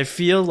is that I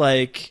feel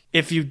like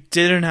if you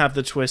didn't have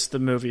the twist, the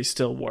movie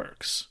still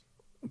works.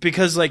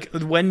 Because, like,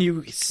 when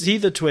you see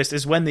the twist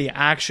is when the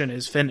action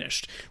is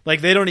finished.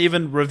 Like, they don't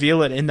even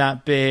reveal it in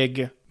that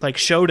big, like,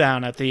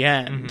 showdown at the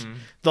end. Mm-hmm.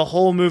 The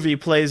whole movie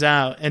plays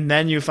out, and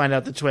then you find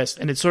out the twist.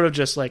 And it sort of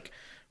just, like,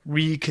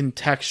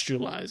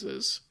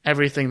 recontextualizes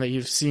everything that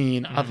you've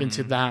seen up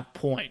into that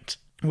point.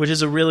 Which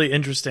is a really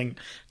interesting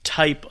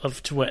type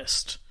of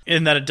twist.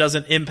 In that it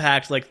doesn't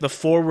impact, like, the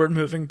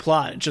forward-moving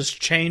plot. It just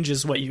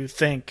changes what you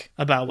think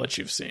about what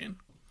you've seen.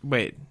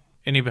 Wait.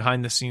 Any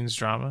behind-the-scenes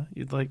drama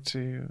you'd like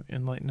to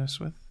enlighten us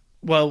with?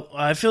 Well,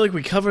 I feel like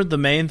we covered the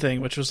main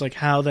thing, which was like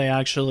how they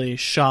actually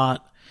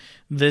shot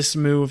this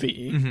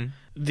movie. Mm-hmm.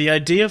 The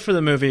idea for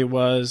the movie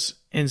was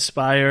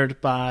inspired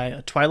by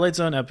a Twilight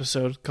Zone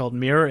episode called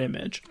Mirror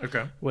Image,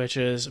 which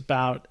is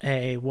about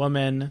a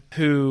woman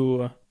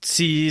who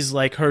sees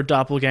like her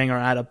doppelganger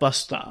at a bus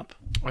stop.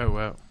 Oh,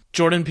 wow.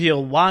 Jordan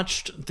Peele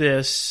watched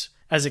this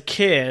as a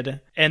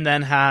kid and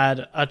then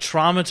had a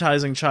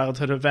traumatizing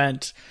childhood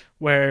event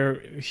where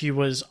he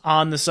was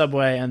on the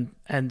subway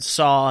and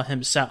saw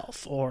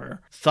himself, or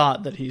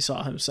thought that he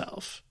saw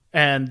himself.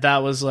 And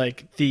that was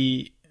like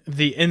the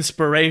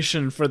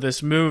inspiration for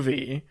this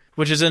movie,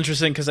 which is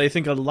interesting because I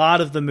think a lot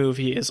of the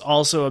movie is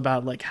also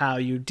about like how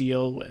you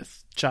deal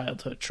with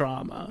childhood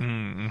trauma.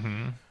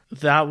 Mm-hmm.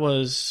 That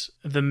was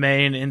the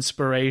main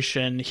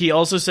inspiration. He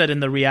also said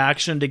in the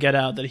reaction to Get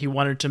Out that he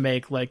wanted to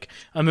make like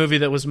a movie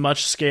that was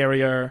much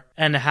scarier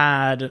and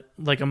had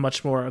like a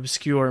much more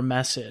obscure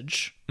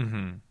message.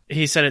 Mm-hmm.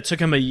 He said it took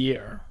him a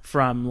year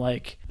from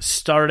like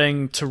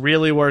starting to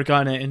really work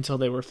on it until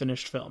they were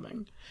finished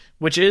filming,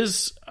 which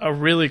is a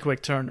really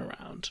quick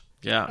turnaround.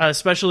 Yeah.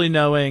 Especially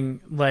knowing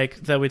like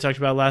that we talked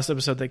about last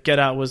episode that Get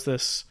Out was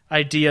this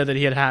idea that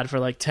he had for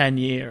like 10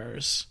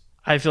 years.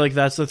 I feel like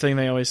that's the thing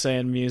they always say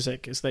in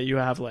music is that you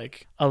have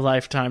like a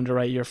lifetime to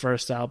write your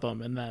first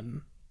album and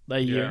then a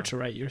year to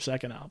write your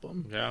second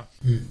album. Yeah.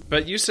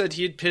 But you said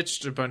he had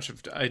pitched a bunch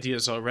of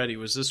ideas already.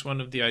 Was this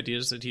one of the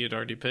ideas that he had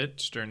already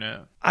pitched or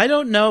no? I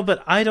don't know,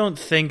 but I don't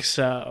think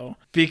so.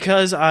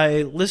 Because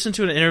I listened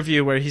to an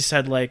interview where he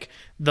said like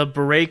the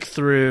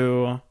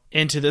breakthrough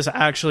into this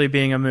actually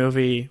being a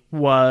movie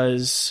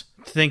was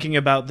thinking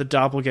about the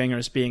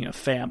doppelgangers being a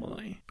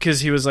family.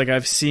 Because he was like,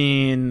 I've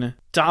seen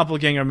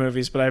doppelganger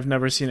movies, but I've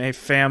never seen a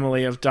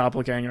family of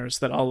doppelgangers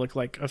that all look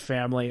like a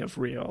family of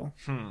real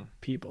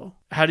people.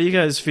 How do you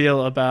guys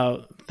feel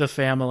about the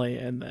family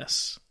in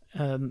this?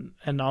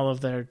 and all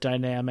of their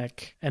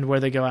dynamic and where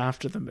they go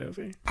after the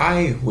movie.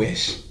 I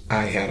wish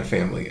I had a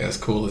family as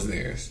cool as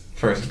theirs,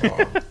 first of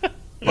all.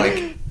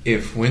 Like,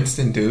 if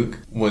Winston Duke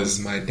was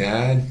my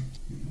dad,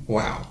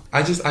 wow.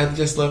 I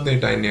just love their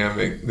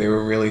dynamic. They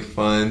were really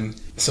fun.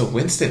 So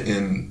Winston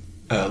and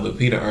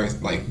Lupita are,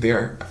 like,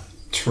 they're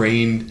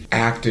trained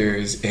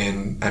actors,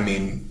 and, I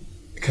mean,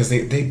 because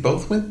they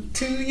both went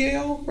to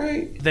Yale,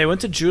 right? They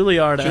went to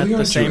Juilliard at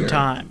the same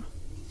time.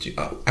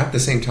 At the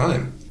same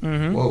time?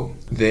 Mm-hmm. Whoa.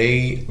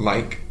 They,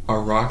 like,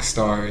 are rock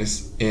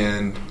stars,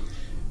 and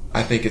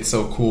I think it's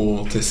so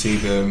cool to see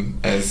them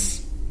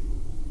as,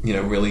 you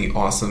know, really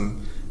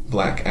awesome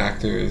black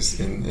actors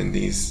in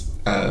these,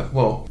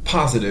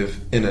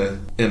 positive in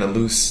a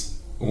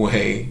loose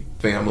way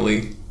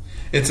family.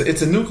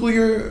 It's a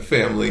nuclear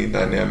family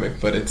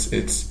dynamic, but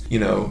it's you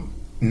know,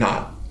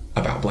 not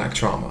about black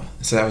trauma.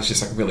 So that was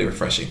just like a really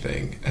refreshing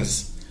thing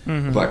as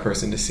a black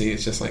person to see.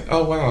 It's just like,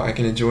 oh wow, I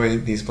can enjoy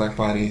these black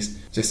bodies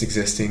just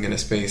existing in a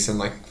space and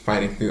like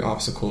fighting through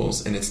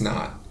obstacles, and it's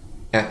not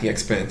at the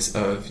expense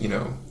of, you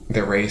know,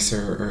 their race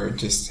or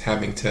just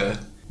having to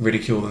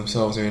ridicule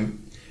themselves.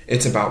 And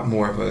it's about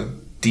more of a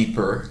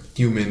deeper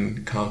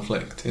human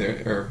conflict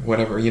or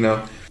whatever, you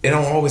know. It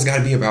don't always got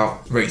to be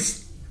about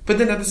race, but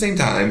then at the same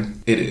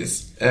time it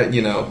is,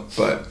 you know,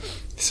 but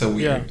so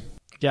weird.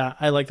 Yeah,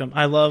 I like them.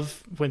 I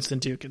love Winston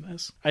Duke in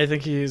this. I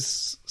think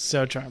he's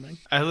so charming.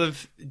 I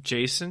love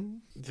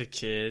Jason, the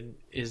kid,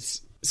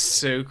 is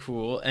so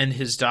cool, and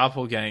his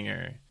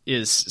doppelganger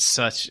is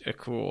such a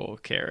cool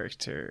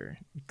character,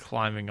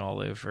 climbing all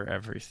over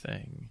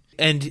everything.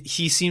 And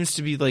he seems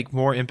to be like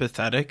more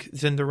empathetic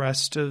than the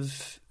rest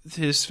of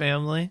his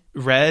family.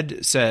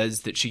 Red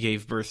says that she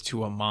gave birth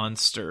to a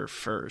monster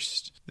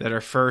first, that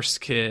her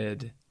first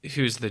kid,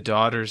 who's the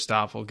daughter's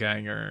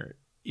doppelganger,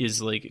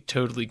 is like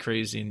totally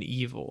crazy and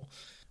evil.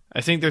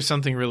 I think there's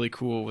something really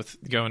cool with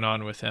going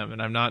on with him,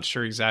 and I'm not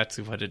sure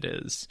exactly what it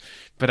is,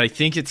 but I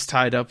think it's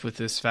tied up with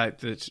this fact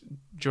that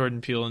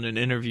Jordan Peele in an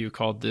interview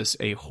called this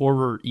a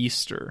horror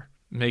Easter.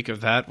 Make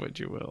of that what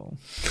you will.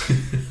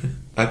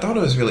 I thought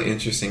it was really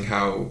interesting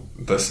how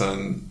the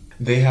son,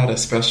 they had a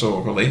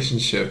special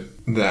relationship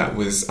that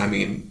was, I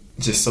mean,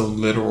 just so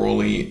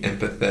literally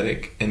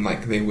empathetic, and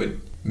like they would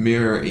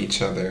mirror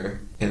each other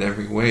in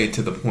every way,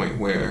 to the point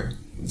where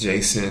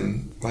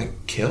Jason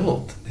like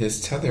killed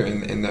his tether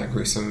in that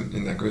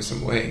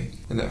gruesome way,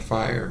 in that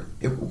fire.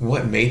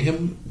 What made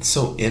him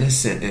so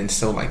innocent and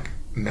so like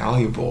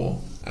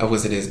malleable?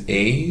 Was it his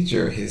age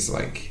or his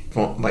like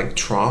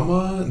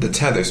trauma? The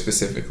tether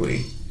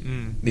specifically,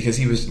 because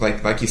he was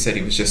like you said,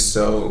 he was just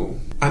so,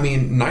 I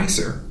mean,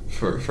 nicer,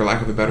 for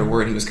lack of a better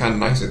word. He was kind of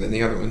nicer than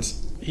the other ones.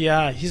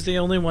 Yeah, he's the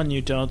only one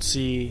you don't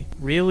see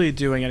really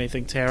doing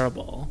anything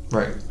terrible.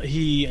 Right.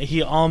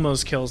 He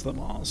almost kills them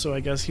all, so I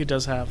guess he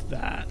does have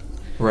that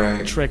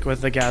trick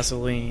with the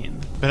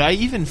gasoline. But I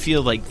even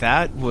feel like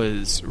that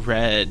was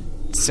Red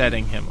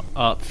setting him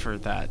up for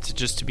that,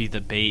 to be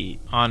the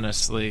bait,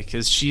 honestly,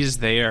 because she's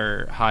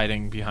there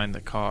hiding behind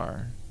the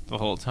car the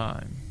whole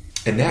time.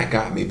 And that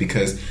got me,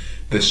 because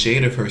the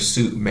shade of her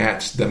suit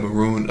matched the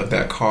maroon of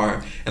that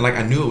car, and like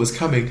I knew it was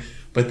coming.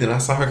 But then I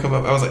saw her come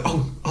up. I was like,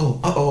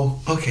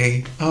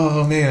 okay.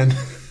 Oh, man.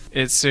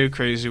 It's so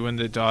crazy when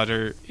the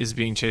daughter is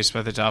being chased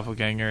by the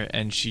doppelganger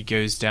and she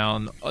goes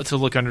down to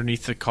look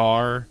underneath the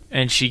car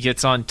and she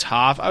gets on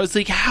top. I was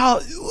like, how?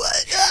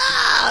 What?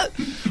 Ah!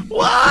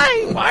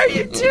 Why? Why are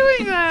you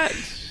doing that?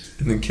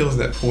 And then kills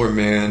that poor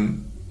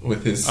man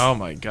with his oh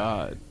my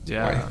god,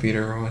 yeah, wife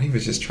beater on. He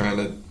was just trying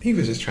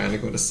to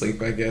go to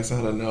sleep, I guess.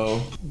 I don't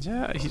know.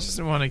 Yeah, he just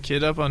didn't want a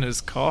kid up on his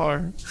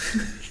car.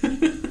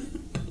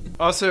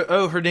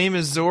 Also, her name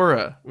is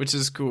Zora, which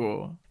is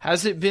cool.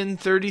 Has it been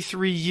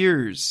 33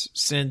 years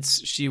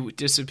since she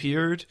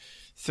disappeared?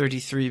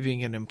 33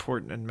 being an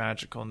important and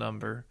magical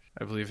number.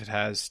 I believe it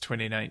has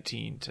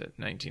 2019 to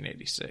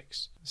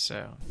 1986.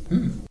 So,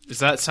 does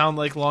that sound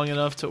like long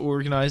enough to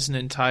organize an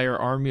entire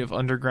army of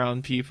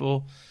underground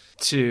people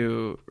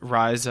to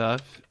rise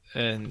up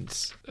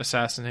and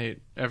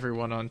assassinate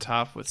everyone on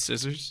top with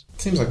scissors?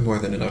 Seems like more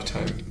than enough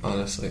time,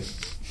 honestly.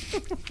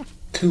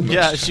 Too much.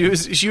 Yeah, time.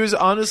 she was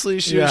honestly,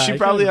 she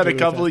probably had a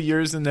couple of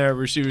years in there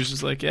where she was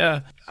just like,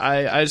 yeah,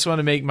 I just want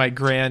to make my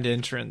grand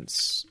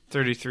entrance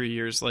 33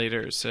 years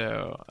later,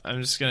 so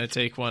I'm just going to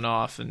take one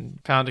off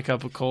and pound a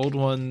couple cold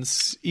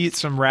ones, eat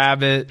some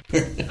rabbit,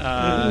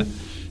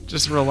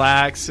 just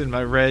relax in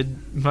my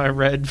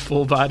red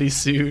full body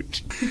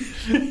suit.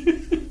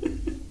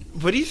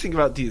 What do you think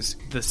about the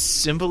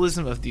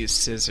symbolism of these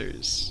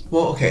scissors?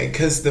 Well, okay,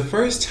 because the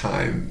first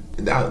time,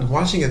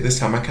 watching it this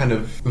time, I kind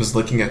of was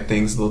looking at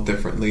things a little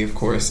differently, of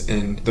course,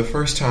 and the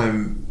first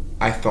time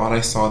I thought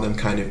I saw them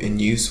kind of in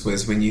use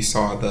was when you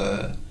saw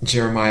the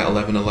Jeremiah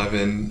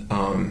 11:11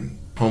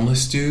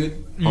 homeless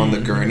dude on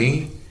the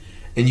gurney,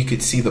 and you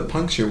could see the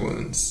puncture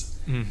wounds.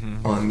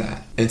 on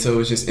that. And so it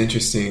was just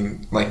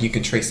interesting, like you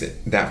can trace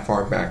it that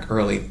far back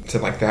early to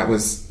like that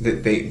was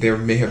that there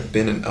may have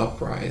been an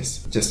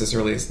uprise just as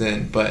early as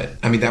then, but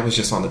I mean that was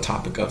just on the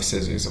topic of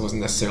scissors. It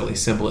wasn't necessarily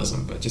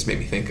symbolism, but just made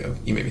me think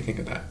of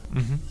that.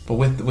 But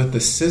with the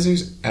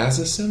scissors as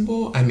a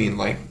symbol, I mean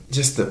like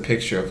just the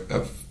picture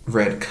of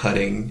Red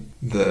cutting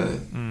the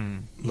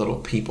little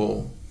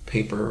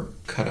paper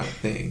cutout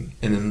thing,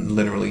 and then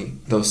literally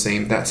that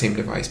same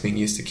device being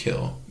used to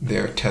kill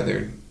their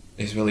tethered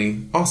is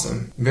really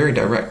awesome. Very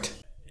direct.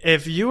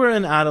 If you were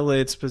in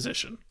Adelaide's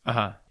position,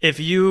 if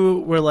you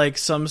were like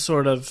some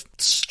sort of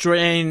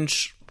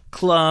strange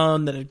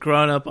clone that had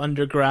grown up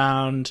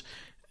underground,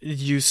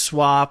 you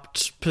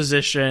swapped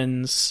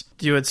positions,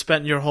 you had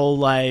spent your whole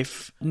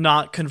life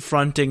not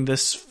confronting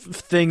this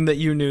thing that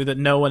you knew that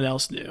no one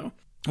else knew,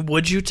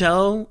 would you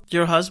tell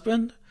your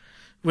husband?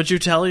 Would you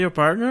tell your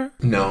partner?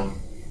 No.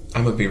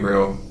 I'm gonna be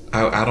real.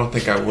 I don't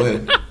think I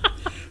would.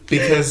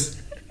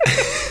 Because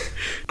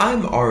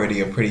I'm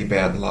already a pretty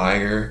bad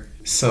liar,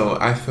 so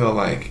I feel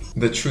like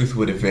the truth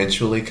would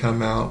eventually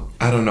come out.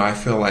 I don't know, I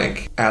feel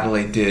like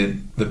Adelaide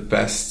did the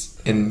best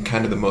and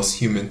kind of the most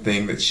human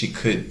thing that she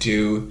could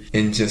do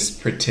in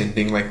just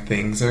pretending like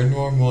things are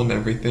normal and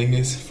everything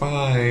is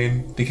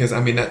fine. Because,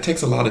 I mean, that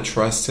takes a lot of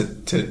trust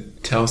to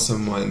tell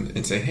someone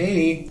and say,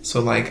 hey,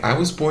 so like I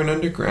was born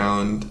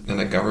underground in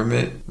a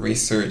government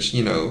research,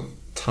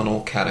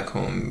 tunnel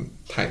catacomb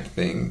type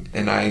thing,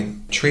 and I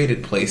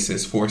traded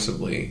places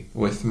forcibly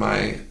with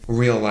my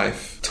real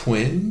life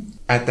twin.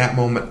 At that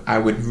moment, I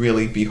would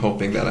really be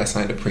hoping that I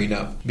signed a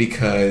prenup,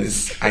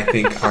 because I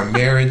think our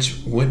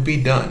marriage would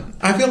be done.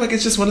 I feel like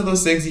it's just one of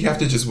those things you have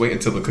to just wait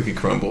until the cookie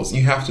crumbles.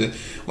 You have to,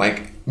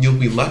 you'll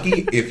be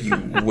lucky if you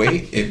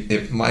wait,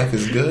 if life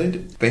is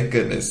good, thank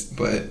goodness.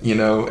 But,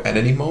 at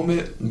any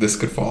moment, this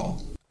could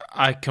fall.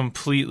 I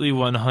completely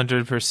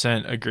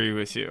 100% agree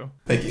with you.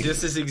 Thank you.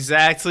 This is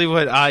exactly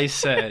what I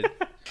said.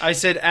 I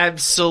said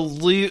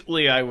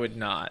absolutely I would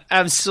not.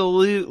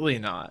 Absolutely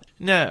not.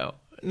 No.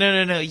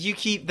 You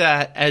keep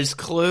that as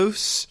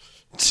close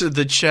to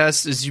the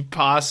chest as you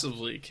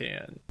possibly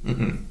can.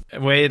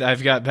 Mm-hmm. Wade,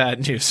 I've got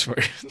bad news for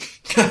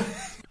you.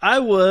 I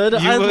would.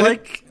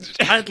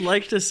 I'd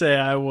like to say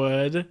I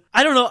would.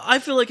 I don't know. I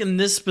feel like in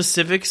this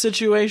specific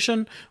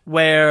situation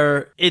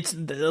where it's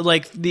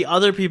like the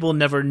other people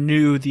never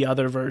knew the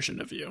other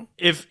version of you.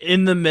 If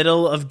in the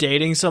middle of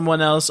dating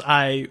someone else,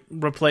 I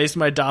replaced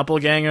my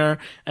doppelganger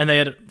and they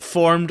had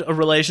formed a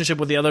relationship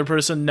with the other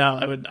person,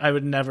 no, I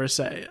would never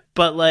say it.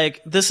 But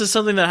like, this is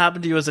something that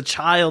happened to you as a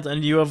child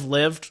and you have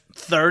lived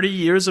 30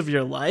 years of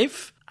your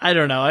life. I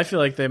don't know. I feel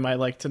like they might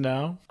like to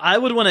know. I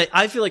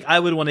feel like I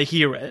would want to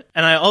hear it.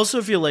 And I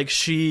also feel like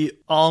she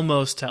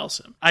almost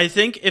tells him. I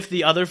think if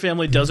the other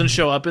family doesn't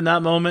show up in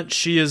that moment,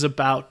 she is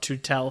about to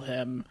tell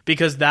him,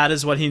 because that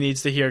is what he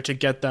needs to hear to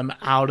get them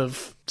out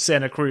of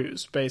Santa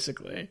Cruz,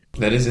 basically.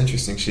 That is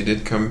interesting. She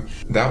did come.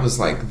 That was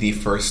like the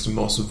first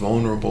most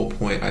vulnerable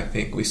point I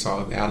think we saw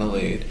of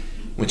Adelaide,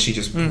 when she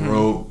just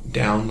broke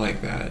down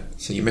like that.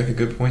 So you make a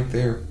good point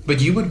there.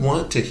 But you would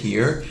want to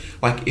hear,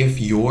 like, if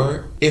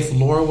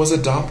Laura was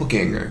a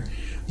doppelganger,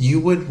 you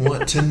would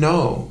want to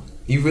know.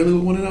 You really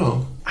would want to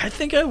know. I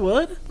think I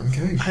would.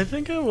 Okay. I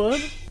think I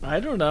would. I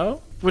don't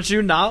know. Would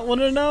you not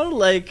want to know?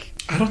 Like,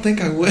 I don't think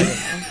I would.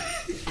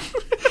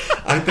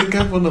 I think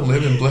I want to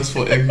live in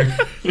blissful ignorance.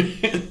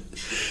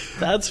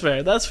 That's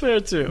fair. That's fair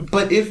too.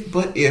 But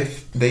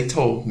if they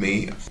told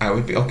me, I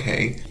would be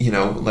okay.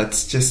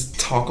 Let's just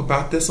talk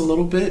about this a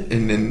little bit,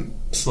 and then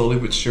slowly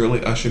but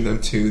surely usher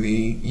them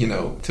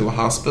to to a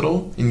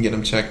hospital and get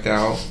them checked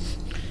out,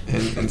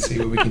 and see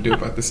what we can do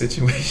about the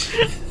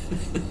situation.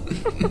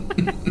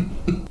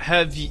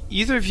 Have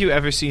either of you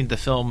ever seen the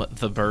film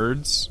The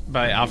Birds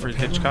by Alfred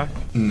Hitchcock?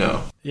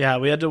 No. Yeah,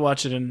 we had to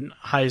watch it in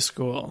high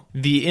school.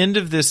 The end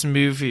of this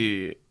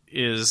movie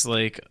is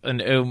like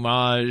an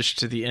homage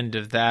to the end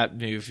of that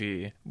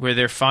movie, where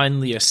they're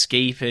finally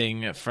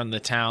escaping from the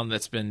town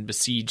that's been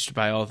besieged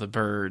by all the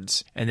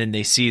birds, and then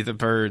they see the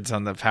birds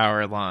on the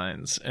power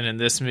lines. And in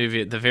this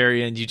movie, at the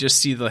very end, you just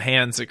see the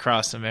hands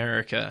across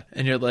America,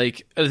 and you're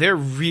like, oh, they're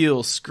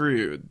real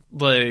screwed.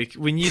 Like,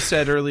 when you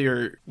said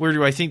earlier, where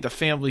do I think the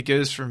family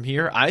goes from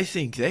here? I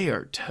think they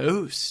are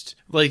toast.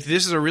 Like,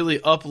 this is a really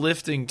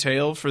uplifting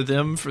tale for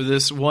them for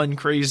this one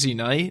crazy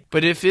night.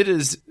 But if it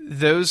is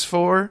those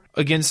four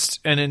against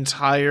an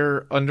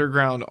entire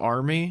underground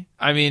army,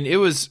 I mean, it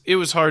was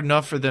hard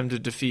enough for them to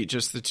defeat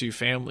just the two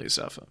families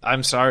of them.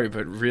 I'm sorry,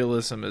 but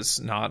realism is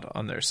not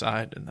on their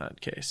side in that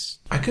case.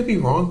 I could be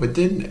wrong, but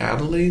didn't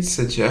Adelaide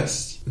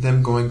suggest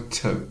them going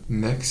to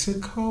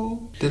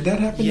Mexico? Did that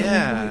happen?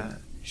 Yeah,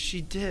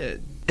 she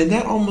did. And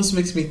that almost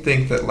makes me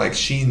think that, like,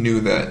 she knew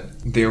that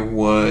there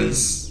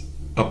was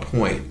a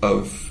point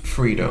of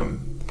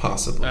freedom,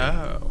 possibly.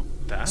 Oh,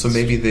 that's... So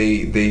maybe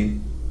they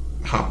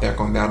hop back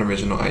on that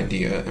original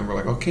idea and we're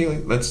like, okay,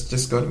 let's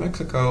just go to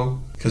Mexico,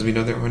 because we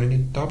know there aren't any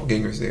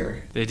doppelgangers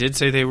there. They did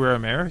say they were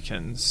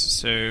Americans,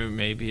 so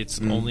maybe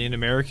it's only an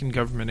American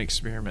government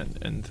experiment,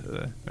 and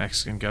the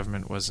Mexican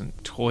government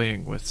wasn't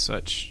toying with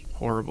such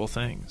horrible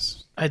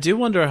things. I do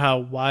wonder how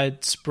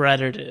widespread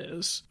it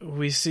is.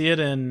 We see it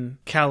in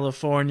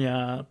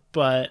California,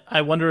 but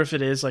I wonder if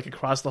it is like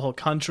across the whole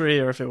country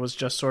or if it was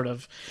just sort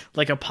of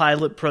like a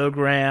pilot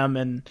program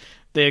and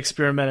they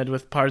experimented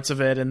with parts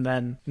of it and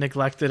then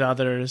neglected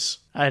others.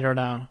 I don't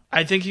know.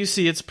 I think you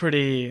see it's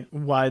pretty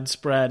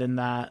widespread in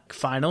that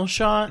final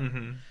shot.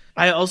 Mm-hmm.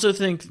 I also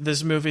think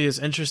this movie is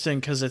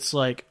interesting because it's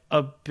like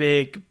a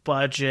big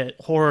budget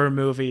horror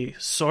movie,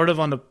 sort of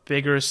on a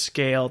bigger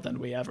scale than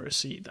we ever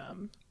see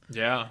them.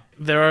 Yeah.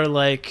 There are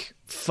like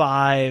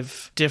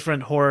 5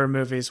 different horror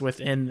movies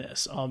within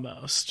this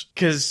almost.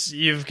 Because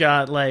you've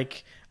got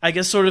like, I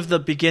guess sort of the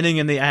beginning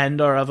and the end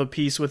are of a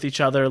piece with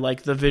each other,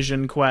 like the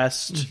Vision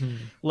Quest,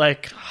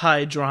 like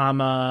high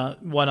drama,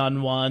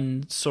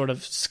 one-on-one sort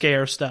of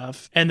scare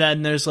stuff. And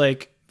then there's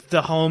like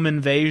the home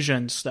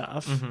invasion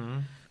stuff.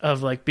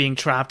 Of like being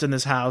trapped in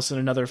this house and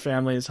another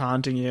family is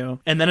haunting you.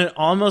 And then it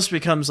almost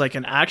becomes like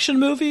an action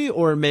movie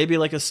or maybe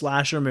like a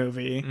slasher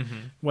movie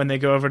when they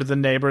go over to the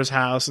neighbor's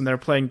house and they're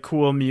playing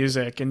cool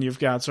music and you've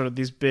got sort of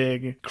these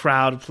big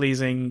crowd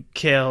pleasing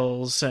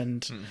kills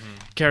and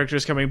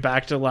characters coming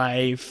back to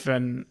life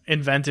and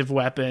inventive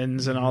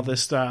weapons and all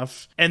this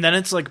stuff. And then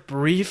it's like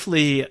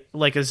briefly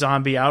like a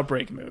zombie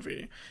outbreak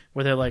movie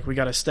where they're like, we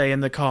got to stay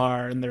in the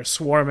car and they're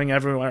swarming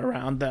everywhere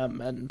around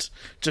them and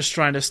just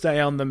trying to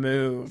stay on the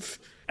move.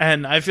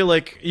 And I feel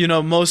like, you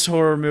know, most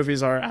horror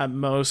movies are at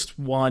most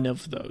one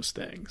of those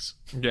things.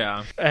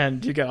 Yeah.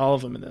 And you get all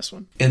of them in this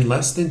one. In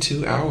less than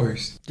 2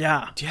 hours.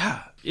 Yeah.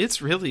 Yeah.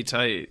 It's really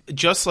tight.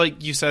 Just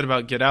like you said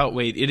about Get Out,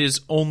 Wade, it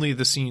is only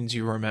the scenes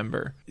you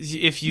remember.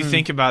 If you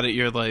think about it,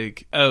 you're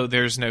like, oh,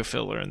 there's no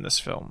filler in this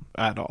film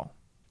at all.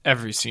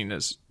 Every scene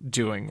is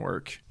doing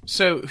work.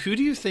 So who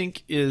do you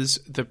think is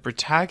the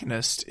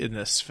protagonist in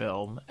this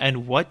film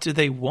and what do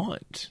they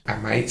want? I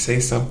might say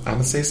something. I'm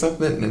going to say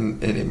something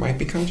and it might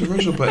be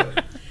controversial,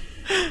 but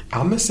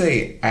I'm going to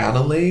say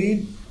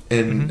Adelaide.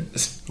 And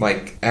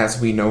like, as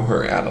we know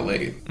her,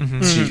 Adelaide,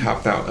 she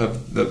hopped out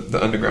of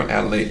the underground.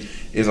 Adelaide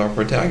is our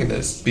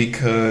protagonist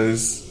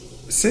because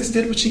sis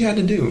did what she had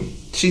to do.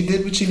 She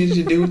did what she needed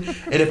to do.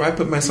 And if I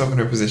put myself in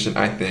her position,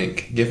 I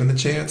think, given the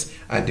chance,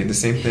 I'd do the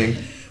same thing.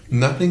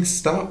 Nothing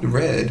stopped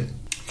Red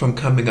from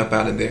coming up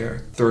out of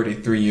there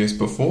 33 years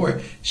before.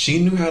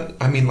 She knew how,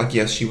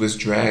 yes, she was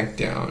dragged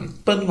down.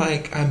 But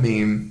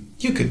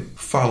you could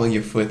follow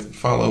your foot,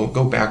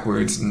 go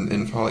backwards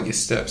and follow your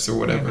steps or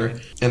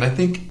whatever. And I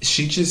think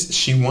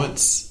she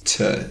wants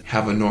to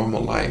have a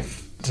normal life,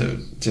 to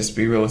just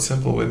be real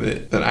simple with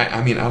it. But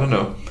I don't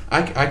know.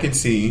 I could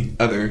see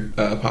other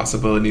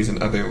possibilities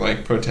and other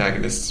like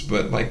protagonists,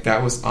 but like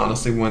that was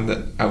honestly one that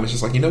I was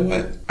just like, you know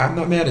what? I'm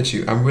not mad at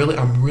you. I'm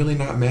really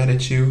not mad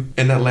at you.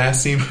 And that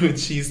last scene when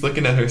she's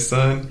looking at her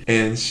son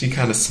and she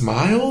kind of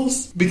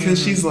smiles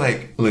because she's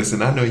like,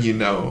 listen, I know you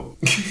know,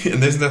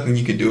 and there's nothing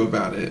you can do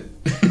about it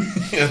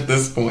at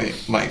this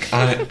point. Like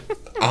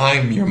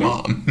I'm your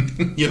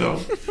mom, you know.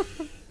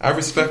 I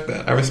respect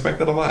that. I respect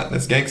that a lot.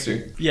 That's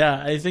gangster.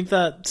 Yeah, I think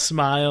that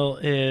smile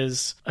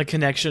is a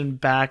connection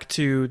back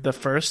to the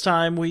first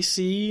time we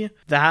see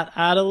that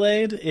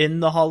Adelaide in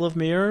the Hall of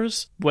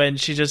Mirrors, when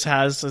she just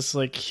has this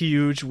like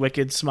huge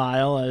wicked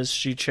smile as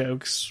she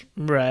chokes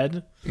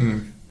Red.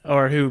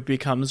 Or who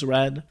becomes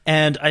Red.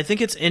 And I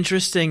think it's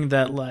interesting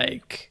that,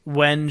 like,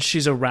 when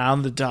she's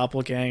around the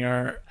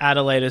doppelganger,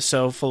 Adelaide is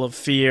so full of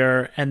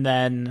fear, and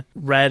then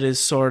Red is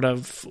sort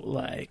of,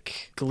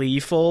 like,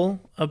 gleeful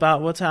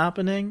about what's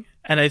happening.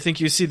 And I think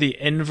you see the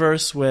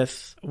inverse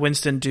with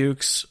Winston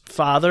Duke's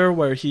father,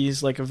 where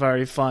he's like a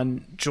very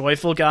fun,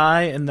 joyful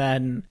guy, and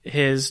then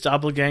his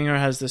doppelganger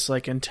has this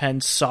like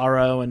intense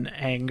sorrow and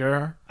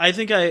anger. I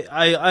think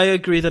I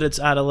agree that it's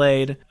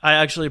Adelaide. I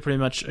actually pretty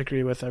much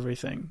agree with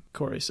everything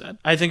Corey said.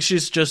 I think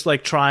she's just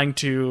like trying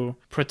to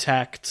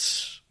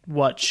protect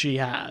what she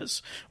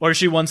has, or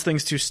she wants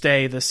things to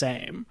stay the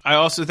same. I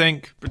also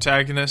think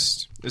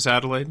protagonist is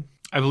Adelaide.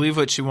 I believe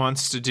what she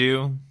wants to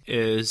do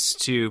is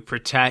to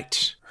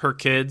protect her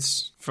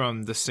kids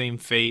from the same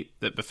fate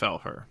that befell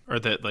her, or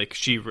that like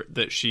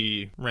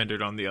she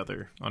rendered on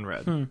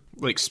Red.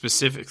 Like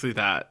specifically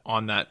that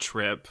on that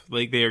trip,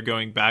 like they are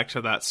going back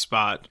to that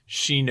spot.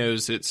 She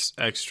knows it's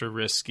extra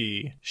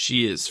risky.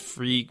 She is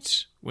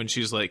freaked when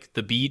she's like,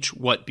 the beach,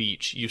 what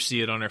beach? You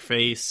see it on her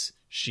face.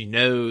 She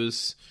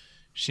knows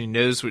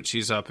what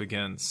she's up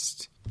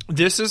against.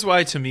 This is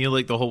why, to me,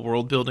 like, the whole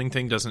world building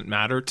thing doesn't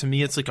matter. To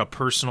me, it's like a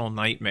personal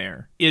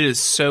nightmare. It is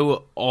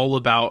so all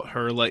about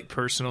her, like,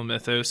 personal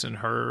mythos and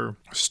her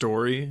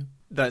story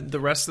that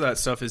the rest of that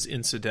stuff is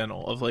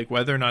incidental, of, like,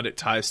 whether or not it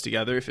ties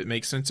together. If it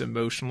makes sense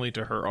emotionally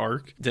to her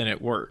arc, then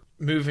it worked.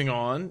 Moving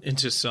on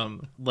into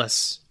some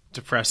less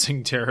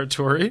depressing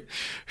territory.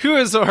 Who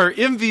is our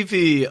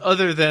MVP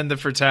other than the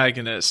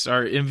protagonist?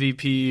 Our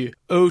MVP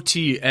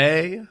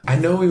OTA? I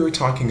know we were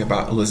talking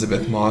about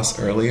Elizabeth Moss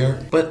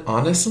earlier, but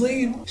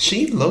honestly,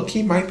 she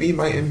low-key might be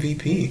my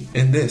MVP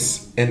in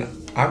this, and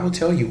I will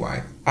tell you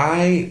why.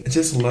 I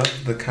just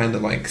love the kind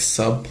of like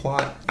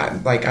subplot.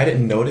 I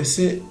didn't notice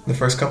it the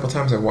first couple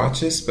times I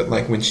watched this, but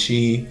like when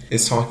she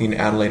is talking to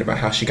Adelaide about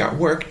how she got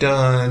work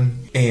done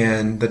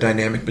and the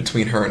dynamic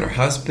between her and her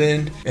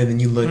husband, and then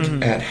you look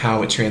at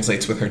how it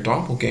translates with her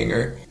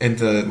doppelganger and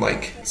the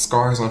like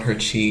scars on her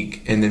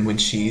cheek, and then when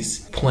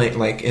she's playing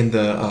like in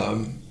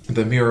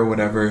the mirror or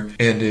whatever,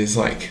 and is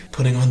like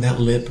putting on that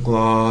lip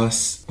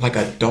gloss like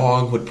a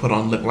dog would put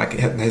on lip, like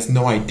has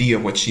no idea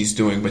what she's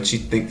doing, but she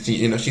thinks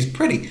she's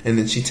pretty, and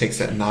then she takes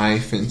that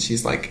knife and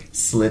she's like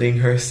slitting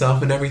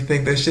herself and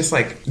everything. There's just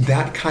like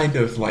that kind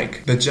of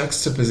like the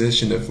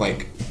juxtaposition of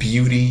like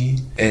beauty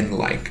and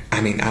like, I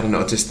mean, I don't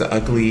know, just the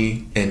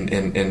ugly and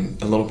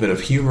a little bit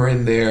of humor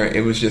in there.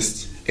 It was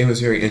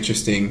very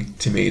interesting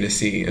to me to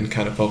see and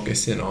kind of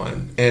focus in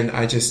on. And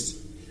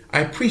I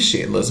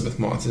appreciate Elizabeth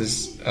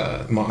Moss,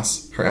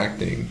 her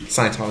acting,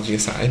 Scientology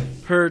aside.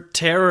 Her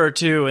terror,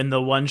 too, in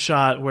the one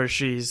shot where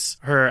she's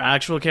her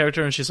actual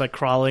character and she's like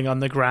crawling on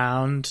the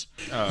ground.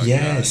 Oh,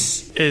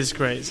 yes. God, is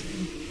crazy.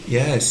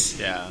 Yes.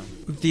 Yeah.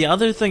 The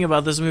other thing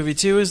about this movie,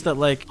 too, is that,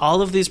 like,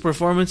 all of these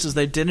performances,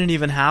 they didn't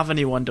even have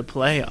anyone to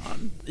play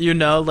on. You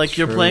know, like,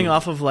 True. You're playing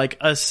off of, like,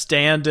 a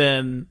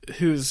stand-in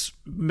who's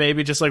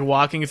maybe just, like,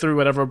 walking through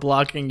whatever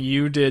blocking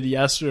you did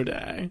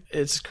yesterday.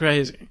 It's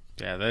crazy.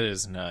 Yeah, that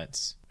is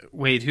nuts.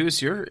 Wait,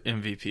 who's your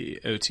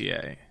MVP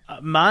OTA?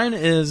 Mine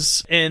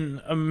is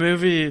in a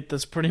movie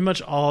that's pretty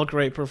much all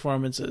great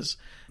performances.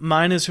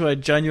 Mine is who I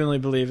genuinely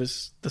believe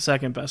is the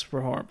second best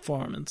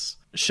performance.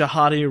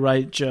 Shahadi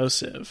Wright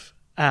Joseph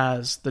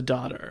as the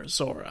daughter,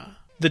 Zora.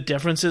 The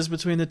differences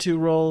between the two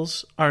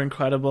roles are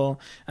incredible,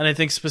 and I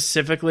think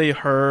specifically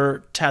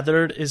her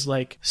tethered is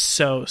like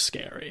so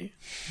scary.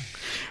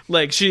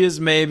 Like, she is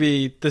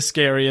maybe the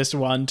scariest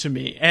one to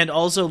me. And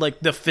also, like,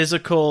 the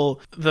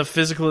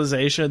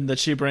physicalization that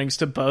she brings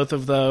to both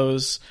of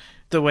those,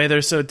 the way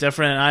they're so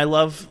different. I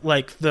love,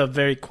 like, the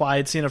very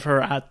quiet scene of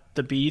her at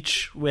the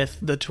beach with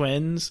the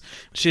twins.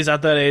 She's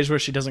at that age where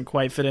she doesn't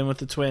quite fit in with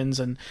the twins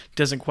and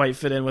doesn't quite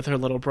fit in with her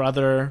little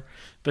brother,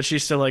 but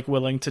she's still, like,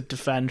 willing to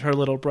defend her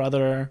little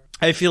brother.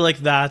 I feel like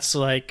that's,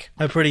 like,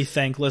 a pretty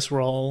thankless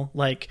role,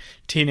 like,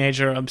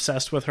 teenager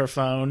obsessed with her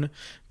phone.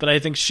 But I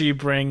think she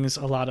brings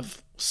a lot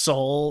of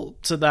soul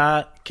to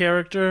that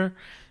character,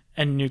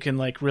 and you can,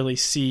 like, really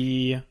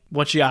see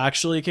what she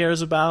actually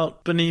cares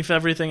about beneath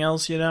everything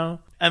else, you know?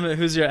 Emmett,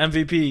 who's your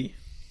MVP?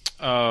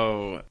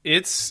 Oh,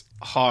 it's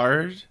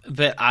hard,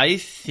 but I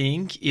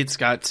think it's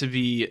got to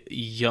be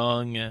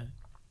young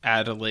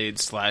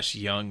Adelaide /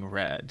 young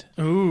Red.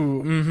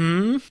 Ooh,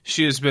 mm-hmm.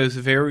 She is both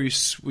very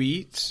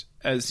sweet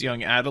as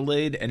young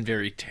Adelaide and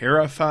very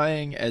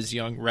terrifying as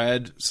young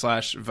Red /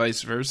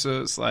 vice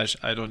versa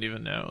 / I don't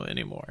even know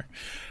anymore.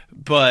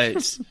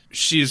 But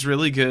she's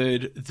really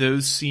good.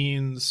 Those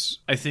scenes,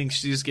 I think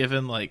she's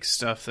given like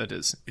stuff that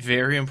is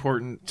very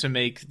important to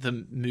make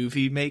the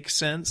movie make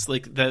sense.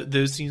 Like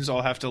those scenes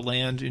all have to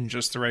land in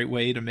just the right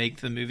way to make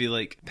the movie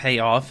like pay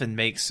off and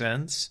make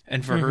sense.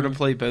 And for her to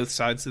play both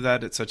sides of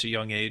that at such a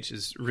young age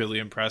is really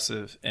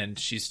impressive. And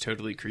she's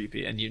totally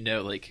creepy. And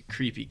like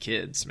creepy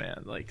kids,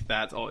 man, like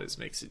that always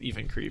makes it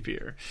even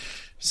creepier.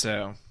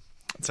 So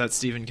it's that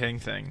Stephen King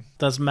thing.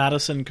 That's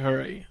Madison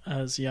Curry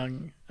as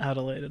young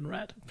Adelaide and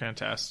Red.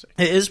 Fantastic.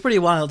 It is pretty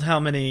wild how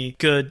many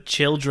good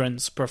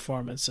children's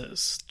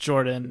performances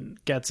Jordan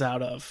gets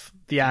out of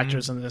the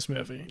actors in this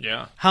movie.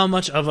 Yeah. How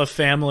much of a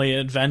family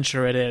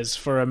adventure it is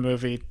for a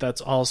movie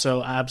that's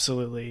also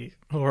absolutely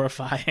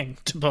horrifying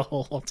to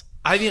behold.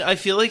 I mean, I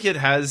feel like it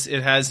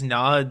has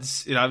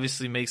nods. It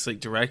obviously makes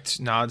like direct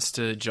nods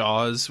to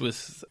Jaws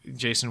with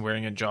Jason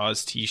wearing a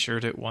Jaws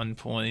t-shirt at one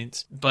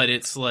point. But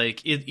it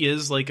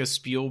is like a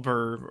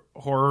Spielberg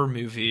horror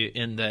movie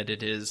in that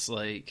it is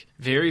like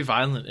very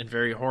violent and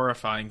very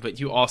horrifying. But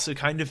you also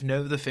kind of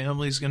know the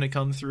family's going to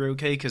come through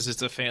okay because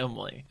it's a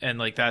family. And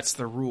like that's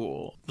the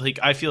rule. Like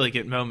I feel like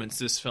at moments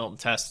this film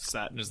tests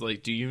that and is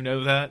like, do you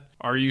know that?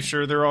 Are you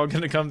sure they're all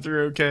going to come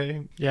through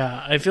okay?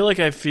 Yeah, I feel like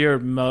I fear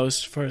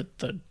most for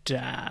the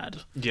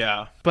dad.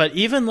 Yeah. But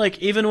even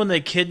when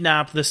they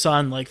kidnap the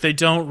son, like they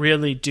don't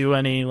really do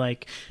any,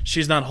 like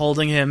she's not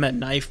holding him at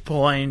knife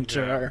point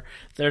or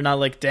they're not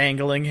like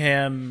dangling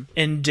him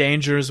in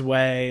danger's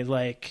way.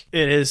 Like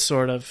it is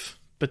sort of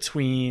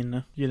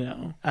between,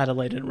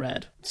 Adelaide and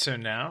Red. So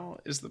now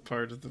is the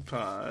part of the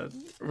pod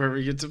where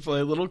we get to play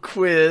a little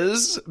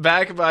quiz.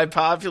 Back by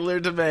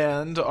popular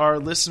demand, our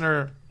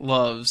listener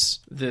loves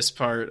this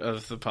part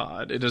of the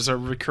pod. It is a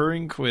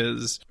recurring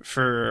quiz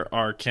for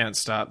our Can't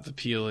Stop the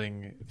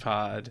Peeling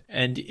pod,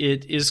 and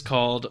it is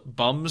called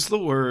Bums the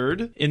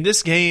Word. In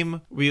this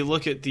game, we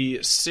look at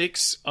the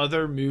 6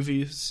 other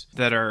movies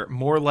that are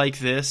more like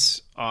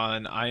this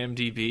on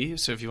IMDb,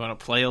 so if you want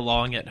to play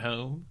along at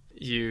home,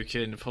 you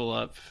can pull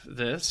up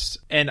this.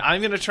 And I'm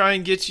going to try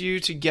and get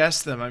you to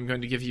guess them. I'm going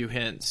to give you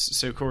hints.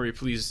 So, Corey,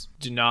 please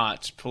do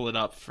not pull it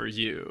up for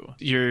you.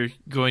 You're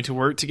going to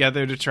work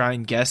together to try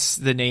and guess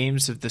the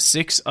names of the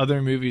 6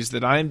 other movies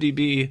that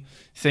IMDb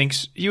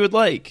thinks you would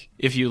like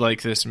if you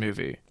like this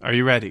movie. Are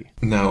you ready?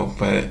 No,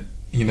 but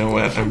You know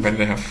what? I'm ready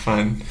to have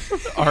fun.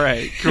 All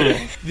right, cool.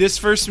 This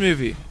first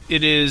movie,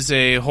 it is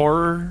a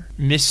horror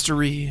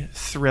mystery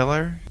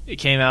thriller. It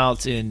came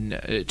out in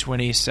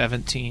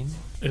 2017.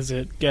 Is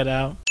it Get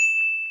Out?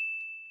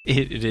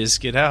 It is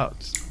Get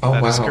Out. Oh,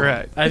 That wow. is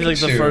correct. I feel like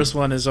the Pikachu. first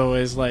one is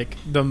always like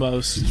the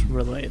most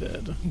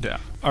related. Yeah.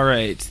 All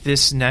right.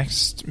 This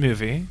next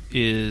movie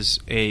is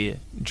a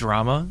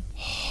drama,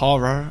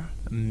 horror,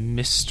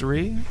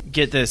 mystery.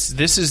 Get this.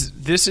 This is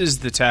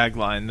the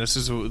tagline. This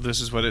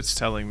is what it's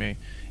telling me.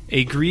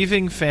 A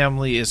grieving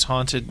family is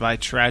haunted by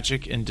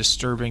tragic and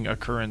disturbing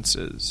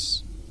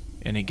occurrences.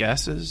 Any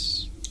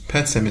guesses?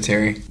 Pet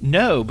Cemetery.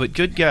 No, but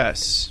good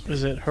guess.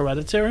 Is it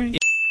Hereditary?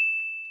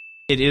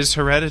 It is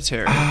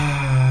Hereditary.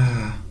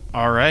 Ah.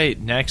 All right.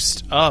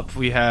 Next up,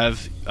 we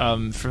have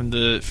from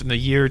the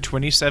year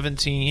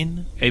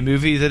 2017, a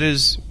movie that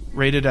is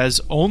rated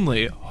as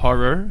only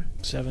horror.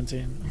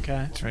 17.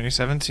 Okay.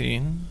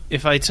 2017.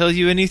 If I tell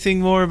you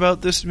anything more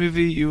about this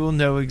movie, you will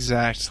know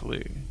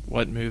exactly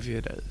what movie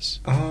it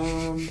is.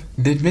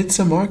 Did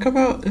Midsommar come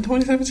out in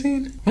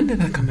 2017? When did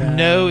that come out?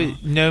 No,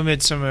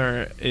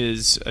 Midsommar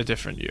is a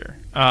different year.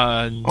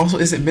 Also,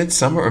 is it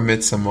Midsummer or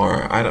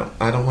Midsommar? I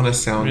don't want to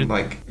sound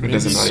like it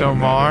doesn't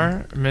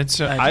matter.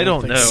 Midsommar. I I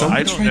don't don't think know. so.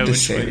 I Someone don't tried know to which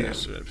say way that. you're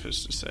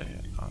supposed to say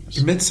it.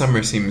 Honestly,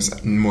 Midsummer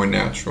seems more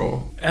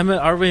natural. Emma,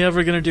 are we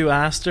ever going to do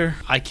Aster?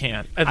 I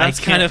can't. That's I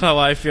kind can't. of how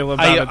I feel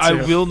about it, I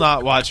too. will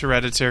not watch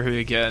Hereditary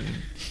again.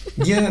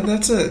 Yeah,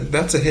 that's a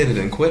hit it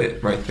and quit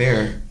it right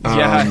there.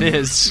 Yeah, it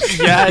is.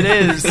 Yeah, it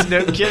is.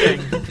 No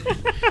kidding.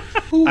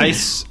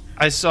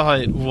 I saw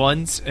it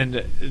once, and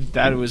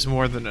that was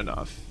more than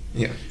enough.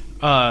 Yeah.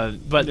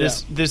 But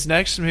this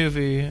next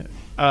movie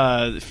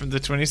from the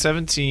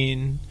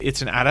 2017,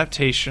 it's an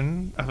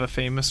adaptation of a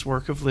famous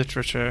work of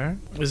literature.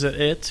 Is it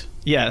It?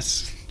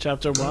 Yes.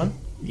 Chapter 1?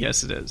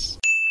 Yes, it is.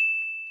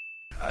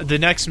 The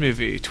next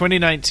movie,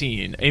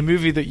 2019, a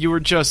movie that you were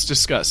just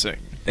discussing.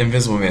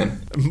 Invisible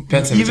Man.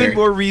 Pet Cemetery.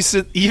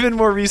 Even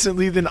more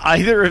recently than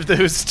either of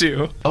those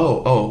two.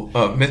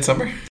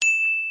 Midsummer?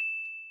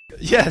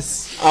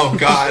 Yes. Oh,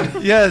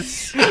 God.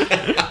 Yes.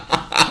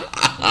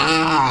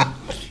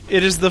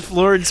 It is the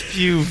Florence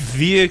Pugh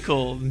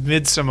vehicle,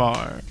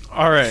 Midsommar.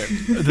 All right.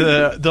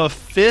 The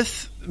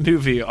fifth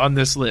movie on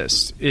this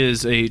list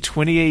is a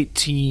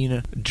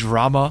 2018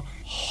 drama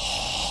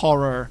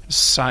horror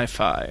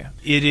sci-fi.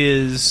 It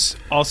is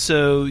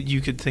also, you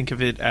could think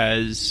of it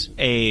as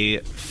a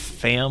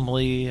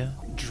family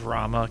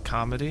drama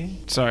comedy.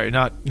 Sorry,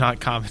 not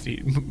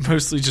comedy.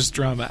 Mostly just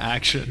drama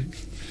action.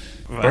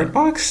 Bird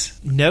Box?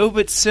 No,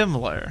 but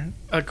similar.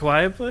 A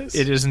Quiet Place?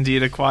 It is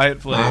indeed A Quiet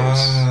Place.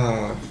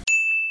 Ah.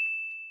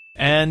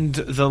 And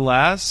the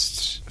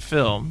last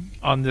film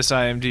on this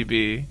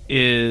IMDb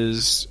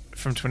is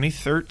from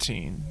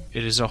 2013.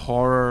 It is a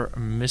horror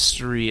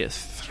mystery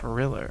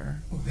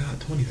thriller. Oh, God,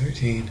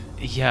 2013.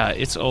 Yeah,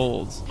 it's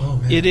old. Oh,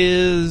 man. It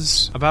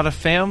is about a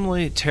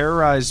family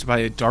terrorized by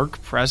a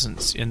dark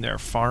presence in their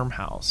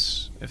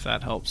farmhouse, if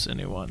that helps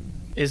anyone.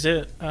 Is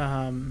it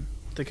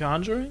The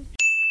Conjuring?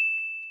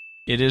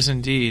 It is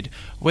indeed.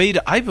 Wade,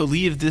 I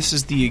believe this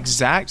is the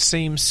exact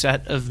same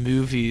set of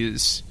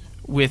movies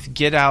with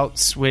Get Out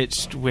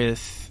switched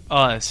with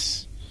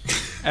Us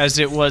as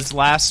it was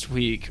last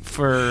week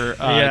for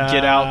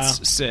Get Out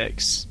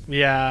 6.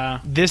 Yeah.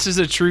 This is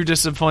a true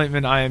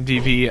disappointment,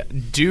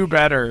 IMDb. Do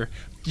better.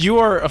 You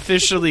are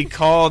officially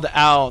called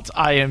out,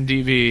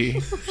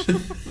 IMDb.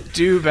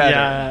 Do better.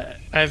 Yeah,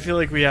 I feel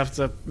like we have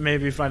to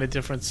maybe find a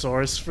different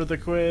source for the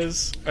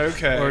quiz.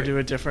 Okay. Or do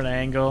a different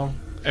angle.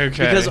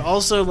 Okay. Because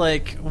also,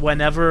 like,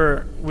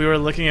 whenever we were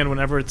looking at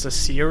whenever it's a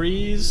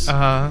series,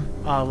 a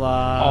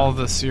la all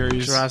the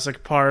series.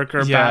 Jurassic Park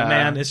or Yeah.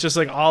 Batman, it's just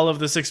like all of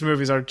the 6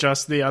 movies are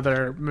just the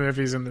other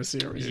movies in the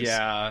series.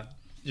 Yeah,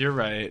 you're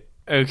right.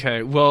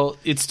 Okay, well,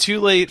 it's too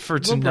late for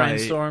We'll tonight.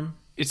 brainstorm.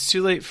 It's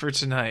too late for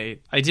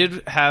tonight. I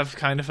did have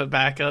kind of a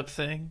backup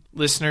thing.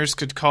 Listeners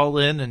could call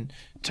in and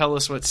tell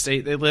us what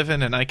state they live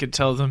in, and I could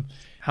tell them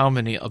how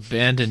many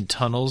abandoned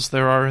tunnels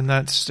there are in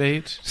that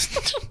state.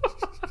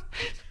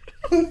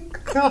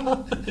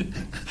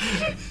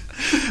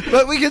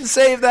 But we can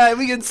save that.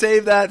 We can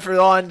save that for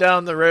on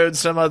down the road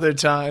some other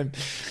time.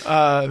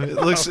 It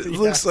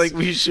looks like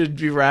we should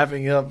be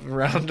wrapping up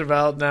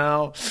roundabout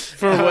now.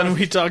 For when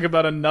we talk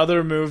about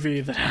another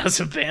movie that has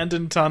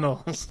abandoned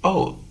tunnels.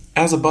 Oh,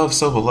 As Above,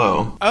 So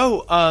Below.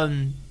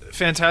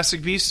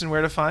 Fantastic Beasts and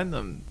Where to Find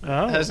Them.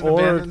 Has an Or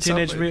abandoned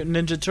Teenage subway.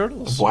 Mutant Ninja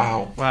Turtles.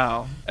 Wow.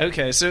 Wow.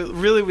 Okay, so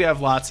really we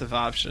have lots of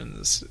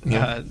options.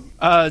 Yeah.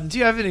 Do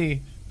you have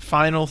any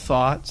final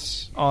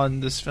thoughts on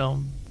this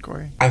film,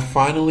 Corey? I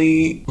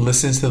finally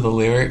listened to the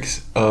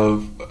lyrics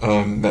of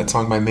that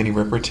song by Minnie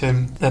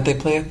Riperton that they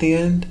play at the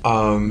end.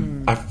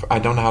 I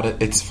don't know how to...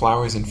 It's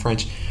Flowers in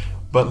French.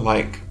 But,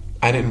 like,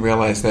 I didn't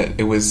realize that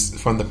it was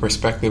from the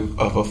perspective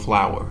of a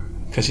flower.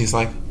 Because she's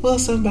like, will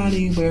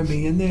somebody wear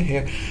me in their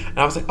hair? And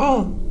I was like,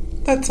 oh,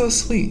 that's so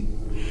sweet.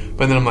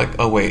 But then I'm like,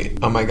 oh wait,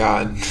 oh my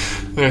god,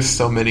 there's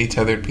so many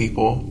tethered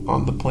people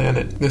on the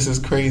planet. This is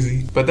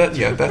crazy. But that's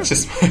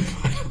just my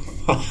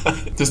final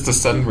thought. Just a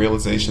sudden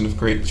realization of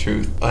great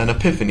truth. An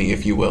epiphany,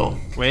 if you will.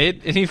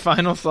 Wait, any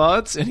final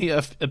thoughts? Any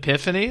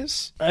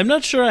epiphanies? I'm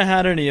not sure I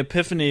had any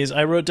epiphanies.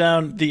 I wrote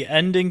down the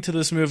ending to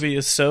this movie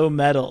is so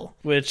metal,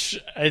 which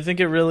I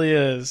think it really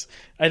is.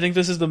 I think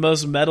this is the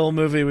most metal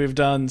movie we've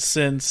done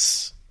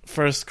since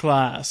First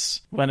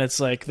Class, when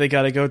it's like they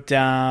gotta go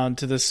down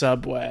to the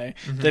subway.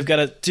 They've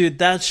gotta, dude,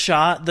 that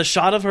shot, the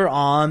shot of her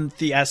on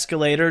the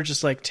escalator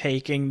just like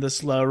taking the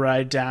slow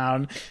ride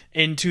down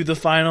into the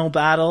final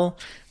battle,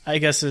 I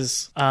guess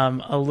is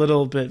a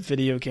little bit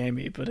video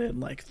gamey, but in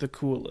like the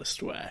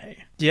coolest way.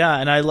 Yeah,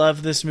 and I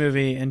love this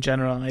movie in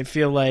general. I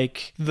feel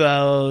like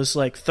those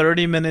like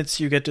 30 minutes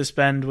you get to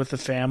spend with the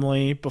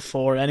family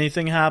before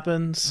anything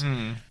happens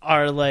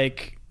are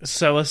like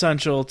so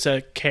essential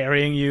to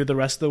carrying you the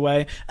rest of the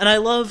way. And I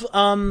love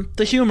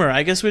the humor.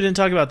 I guess we didn't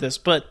talk about this,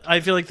 but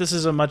I feel like this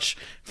is a much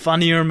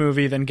funnier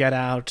movie than Get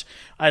Out.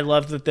 I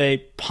love that they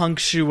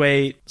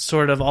punctuate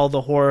sort of all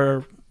the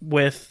horror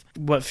with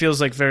what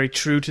feels like very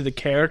true to the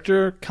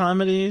character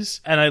comedies.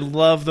 And I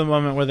love the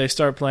moment where they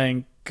start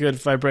playing Good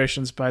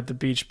Vibrations by the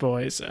Beach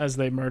Boys as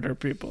they murder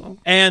people.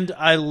 And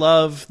I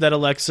love that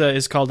Alexa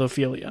is called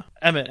Ophelia.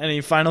 Emmett,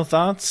 any final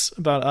thoughts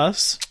about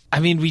Us? I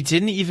mean, we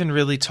didn't even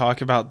really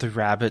talk about the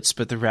rabbits,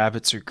 but the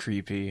rabbits are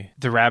creepy.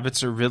 The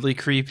rabbits are really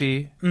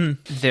creepy.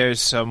 There's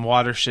some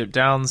Watership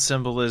Down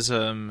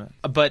symbolism.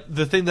 But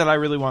the thing that I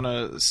really want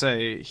to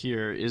say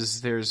here is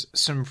there's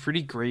some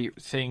pretty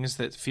great things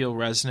that feel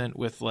resonant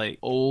with like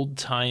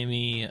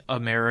old-timey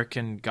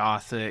American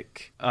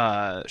Gothic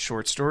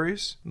short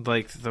stories.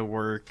 Like the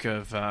work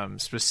of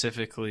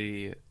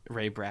specifically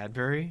Ray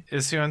Bradbury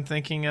is who I'm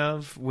thinking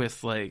of,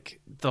 with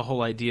like the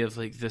whole idea of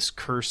like this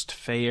cursed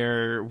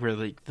fair where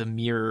like the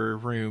mirror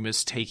room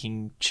is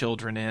taking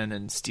children in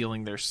and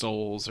stealing their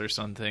souls or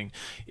something,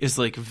 is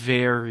like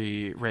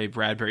very Ray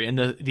Bradbury.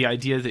 And the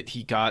idea that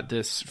he got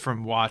this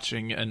from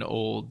watching an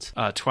old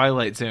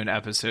Twilight Zone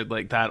episode,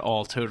 like that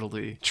all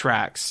totally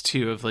tracks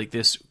too, of like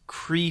this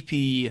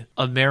creepy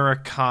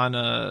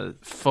Americana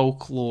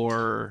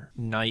folklore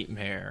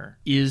nightmare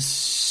is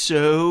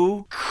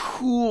so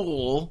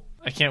cool.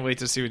 I can't wait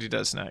to see what he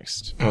does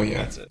next. Oh, yeah.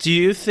 That's it. Do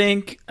you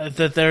think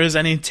that there is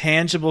any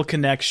tangible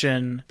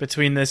connection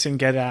between this and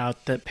Get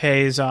Out that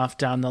pays off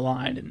down the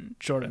line in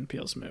Jordan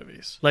Peele's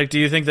movies? Like, do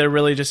you think they're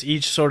really just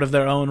each sort of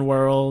their own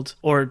world?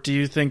 Or do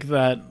you think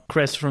that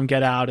Chris from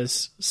Get Out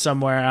is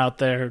somewhere out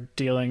there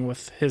dealing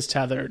with his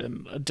tethered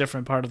in a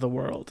different part of the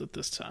world at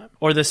this time?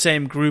 Or the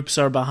same groups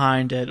are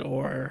behind it,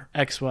 or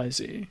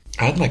XYZ?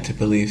 I'd like to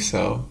believe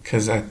so,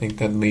 because I think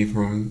that'd leave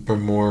room for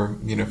more,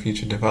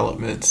 future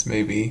developments,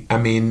 maybe. I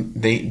mean,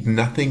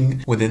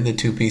 nothing within the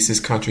two pieces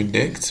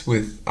contradicts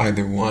with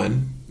either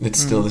one. It's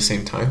still the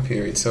same time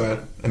period,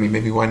 so I mean,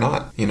 maybe why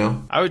not,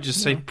 I would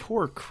just say,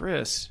 poor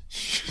Chris.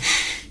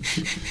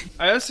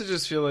 I also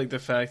just feel like the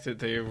fact that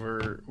they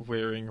were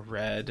wearing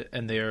red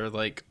and they are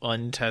like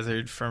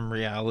untethered from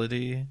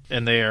reality,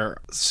 and they are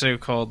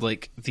so-called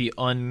like the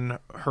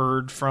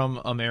unheard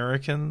from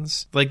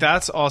Americans, like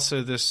that's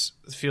also, this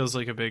feels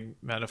like a big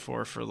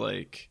metaphor for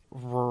like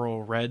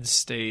rural red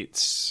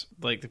states,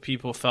 like the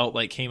people felt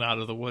like came out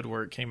of the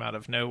woodwork, came out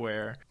of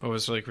nowhere, but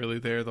was like really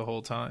there the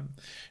whole time.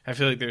 I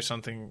feel like there's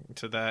something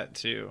to that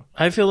too.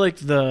 I feel like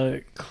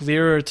the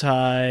clearer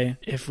tie,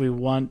 if we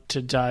want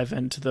to dive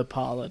into the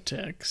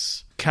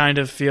politics, kind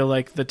of feel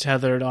like the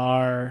tethered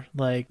are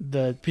like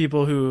the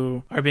people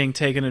who are being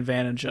taken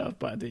advantage of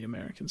by the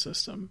American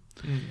system,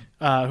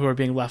 who are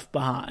being left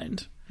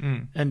behind.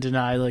 And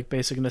deny like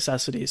basic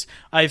necessities.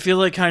 I feel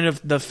like kind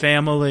of the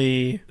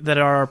family that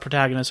are our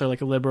protagonists are like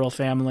a liberal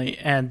family,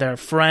 and their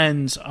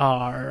friends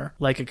are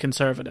like a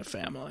conservative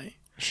family.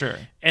 Sure.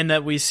 And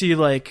that we see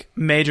like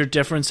major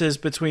differences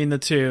between the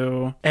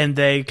two, and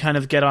they kind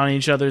of get on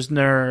each other's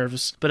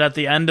nerves. But at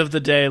the end of the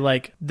day,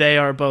 like they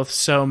are both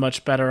so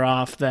much better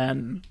off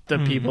than the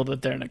people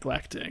that they're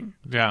neglecting.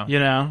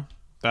 Yeah.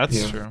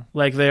 That's true.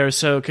 Like, they are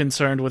so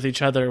concerned with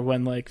each other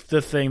when, like,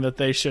 the thing that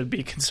they should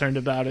be concerned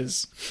about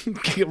is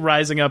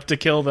rising up to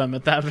kill them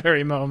at that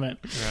very moment.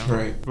 Yeah.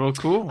 Right. Well,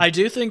 cool. I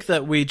do think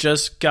that we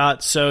just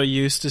got so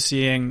used to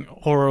seeing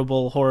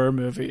horrible horror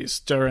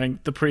movies during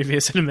the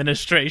previous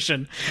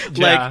administration.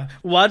 Yeah. Like,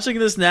 watching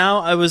this now,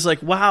 I was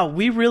like, wow,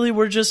 we really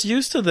were just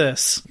used to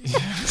this.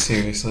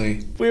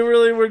 Seriously. We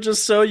really were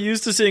just so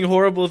used to seeing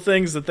horrible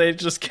things that they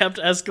just kept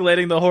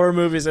escalating the horror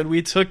movies, and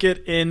we took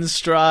it in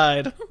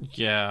stride.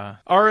 Yeah.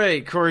 All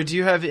right, Corey, do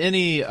you have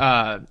any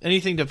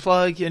anything to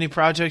plug? Any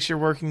projects you're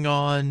working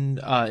on?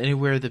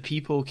 Anywhere the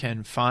people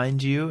can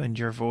find you and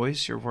your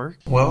voice, your work?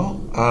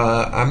 Well,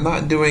 I'm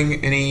not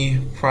doing any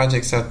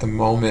projects at the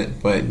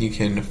moment, but you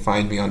can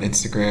find me on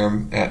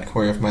Instagram at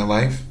Corey of My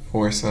Life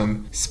for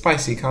some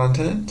spicy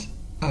content.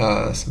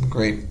 Some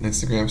great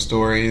Instagram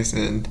stories,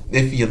 and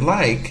if you'd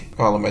like,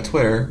 follow my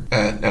Twitter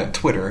at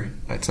Twitter.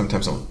 I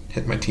sometimes don't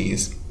hit my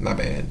T's, my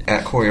bad.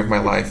 At Corey of My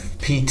Life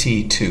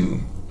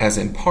PT2, as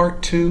in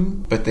part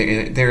 2, but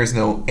there is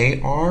no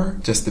AR,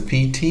 just the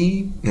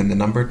PT and the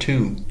number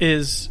 2.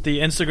 Is the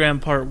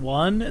Instagram part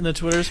 1 and the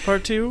Twitter's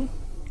part 2?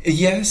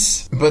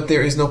 Yes, but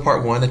there is no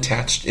part 1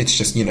 attached. It's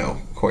just,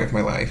 Quarry of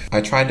My Life.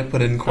 I tried to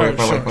put in Quarry of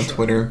My Life on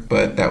Twitter,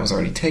 but that was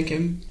already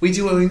taken. We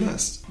do what we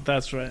must.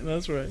 That's right.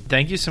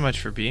 Thank you so much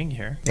for being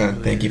here.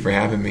 Thank you for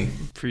having me.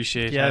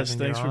 Appreciate Yes,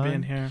 having thanks you for on.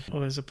 being here.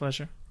 Always a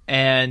pleasure.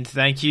 And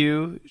thank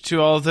you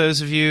to all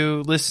those of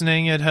you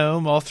listening at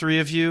home, all 3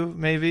 of you,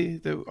 maybe,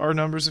 that our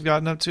numbers have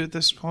gotten up to at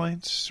this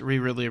point. We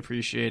really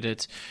appreciate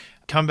it.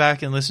 Come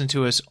back and listen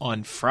to us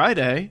on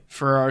Friday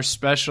for our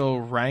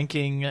special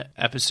ranking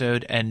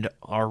episode and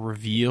our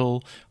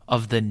reveal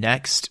of the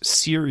next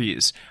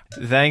series.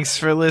 Thanks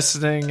for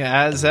listening.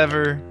 As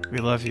ever, we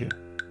love you.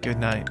 Good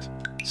night.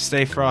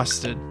 Stay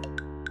frosted.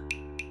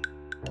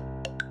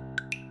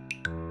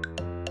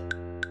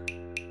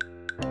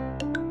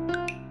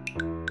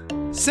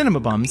 Cinema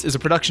Bums is a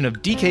production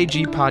of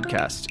DKG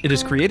Podcast. It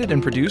is created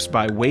and produced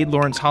by Wade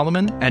Lawrence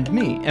Holloman and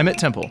me, Emmett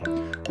Temple.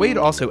 Wade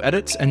also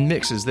edits and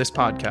mixes this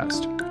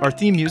podcast. Our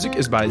theme music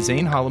is by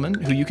Zane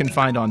Holloman, who you can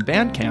find on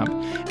Bandcamp,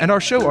 and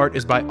our show art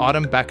is by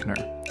Autumn Beckner.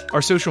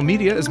 Our social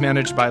media is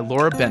managed by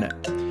Laura Bennett.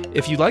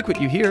 If you like what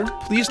you hear,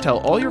 please tell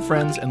all your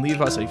friends and leave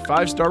us a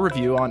 5-star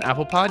review on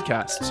Apple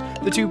Podcasts,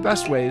 the 2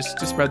 best ways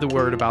to spread the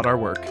word about our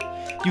work.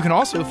 You can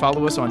also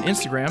follow us on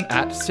Instagram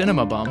at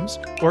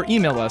CinemaBums or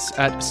email us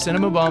at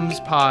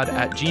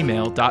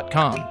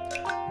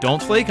cinemabumspod@gmail.com.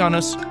 Don't flake on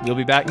us. We'll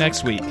be back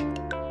next week.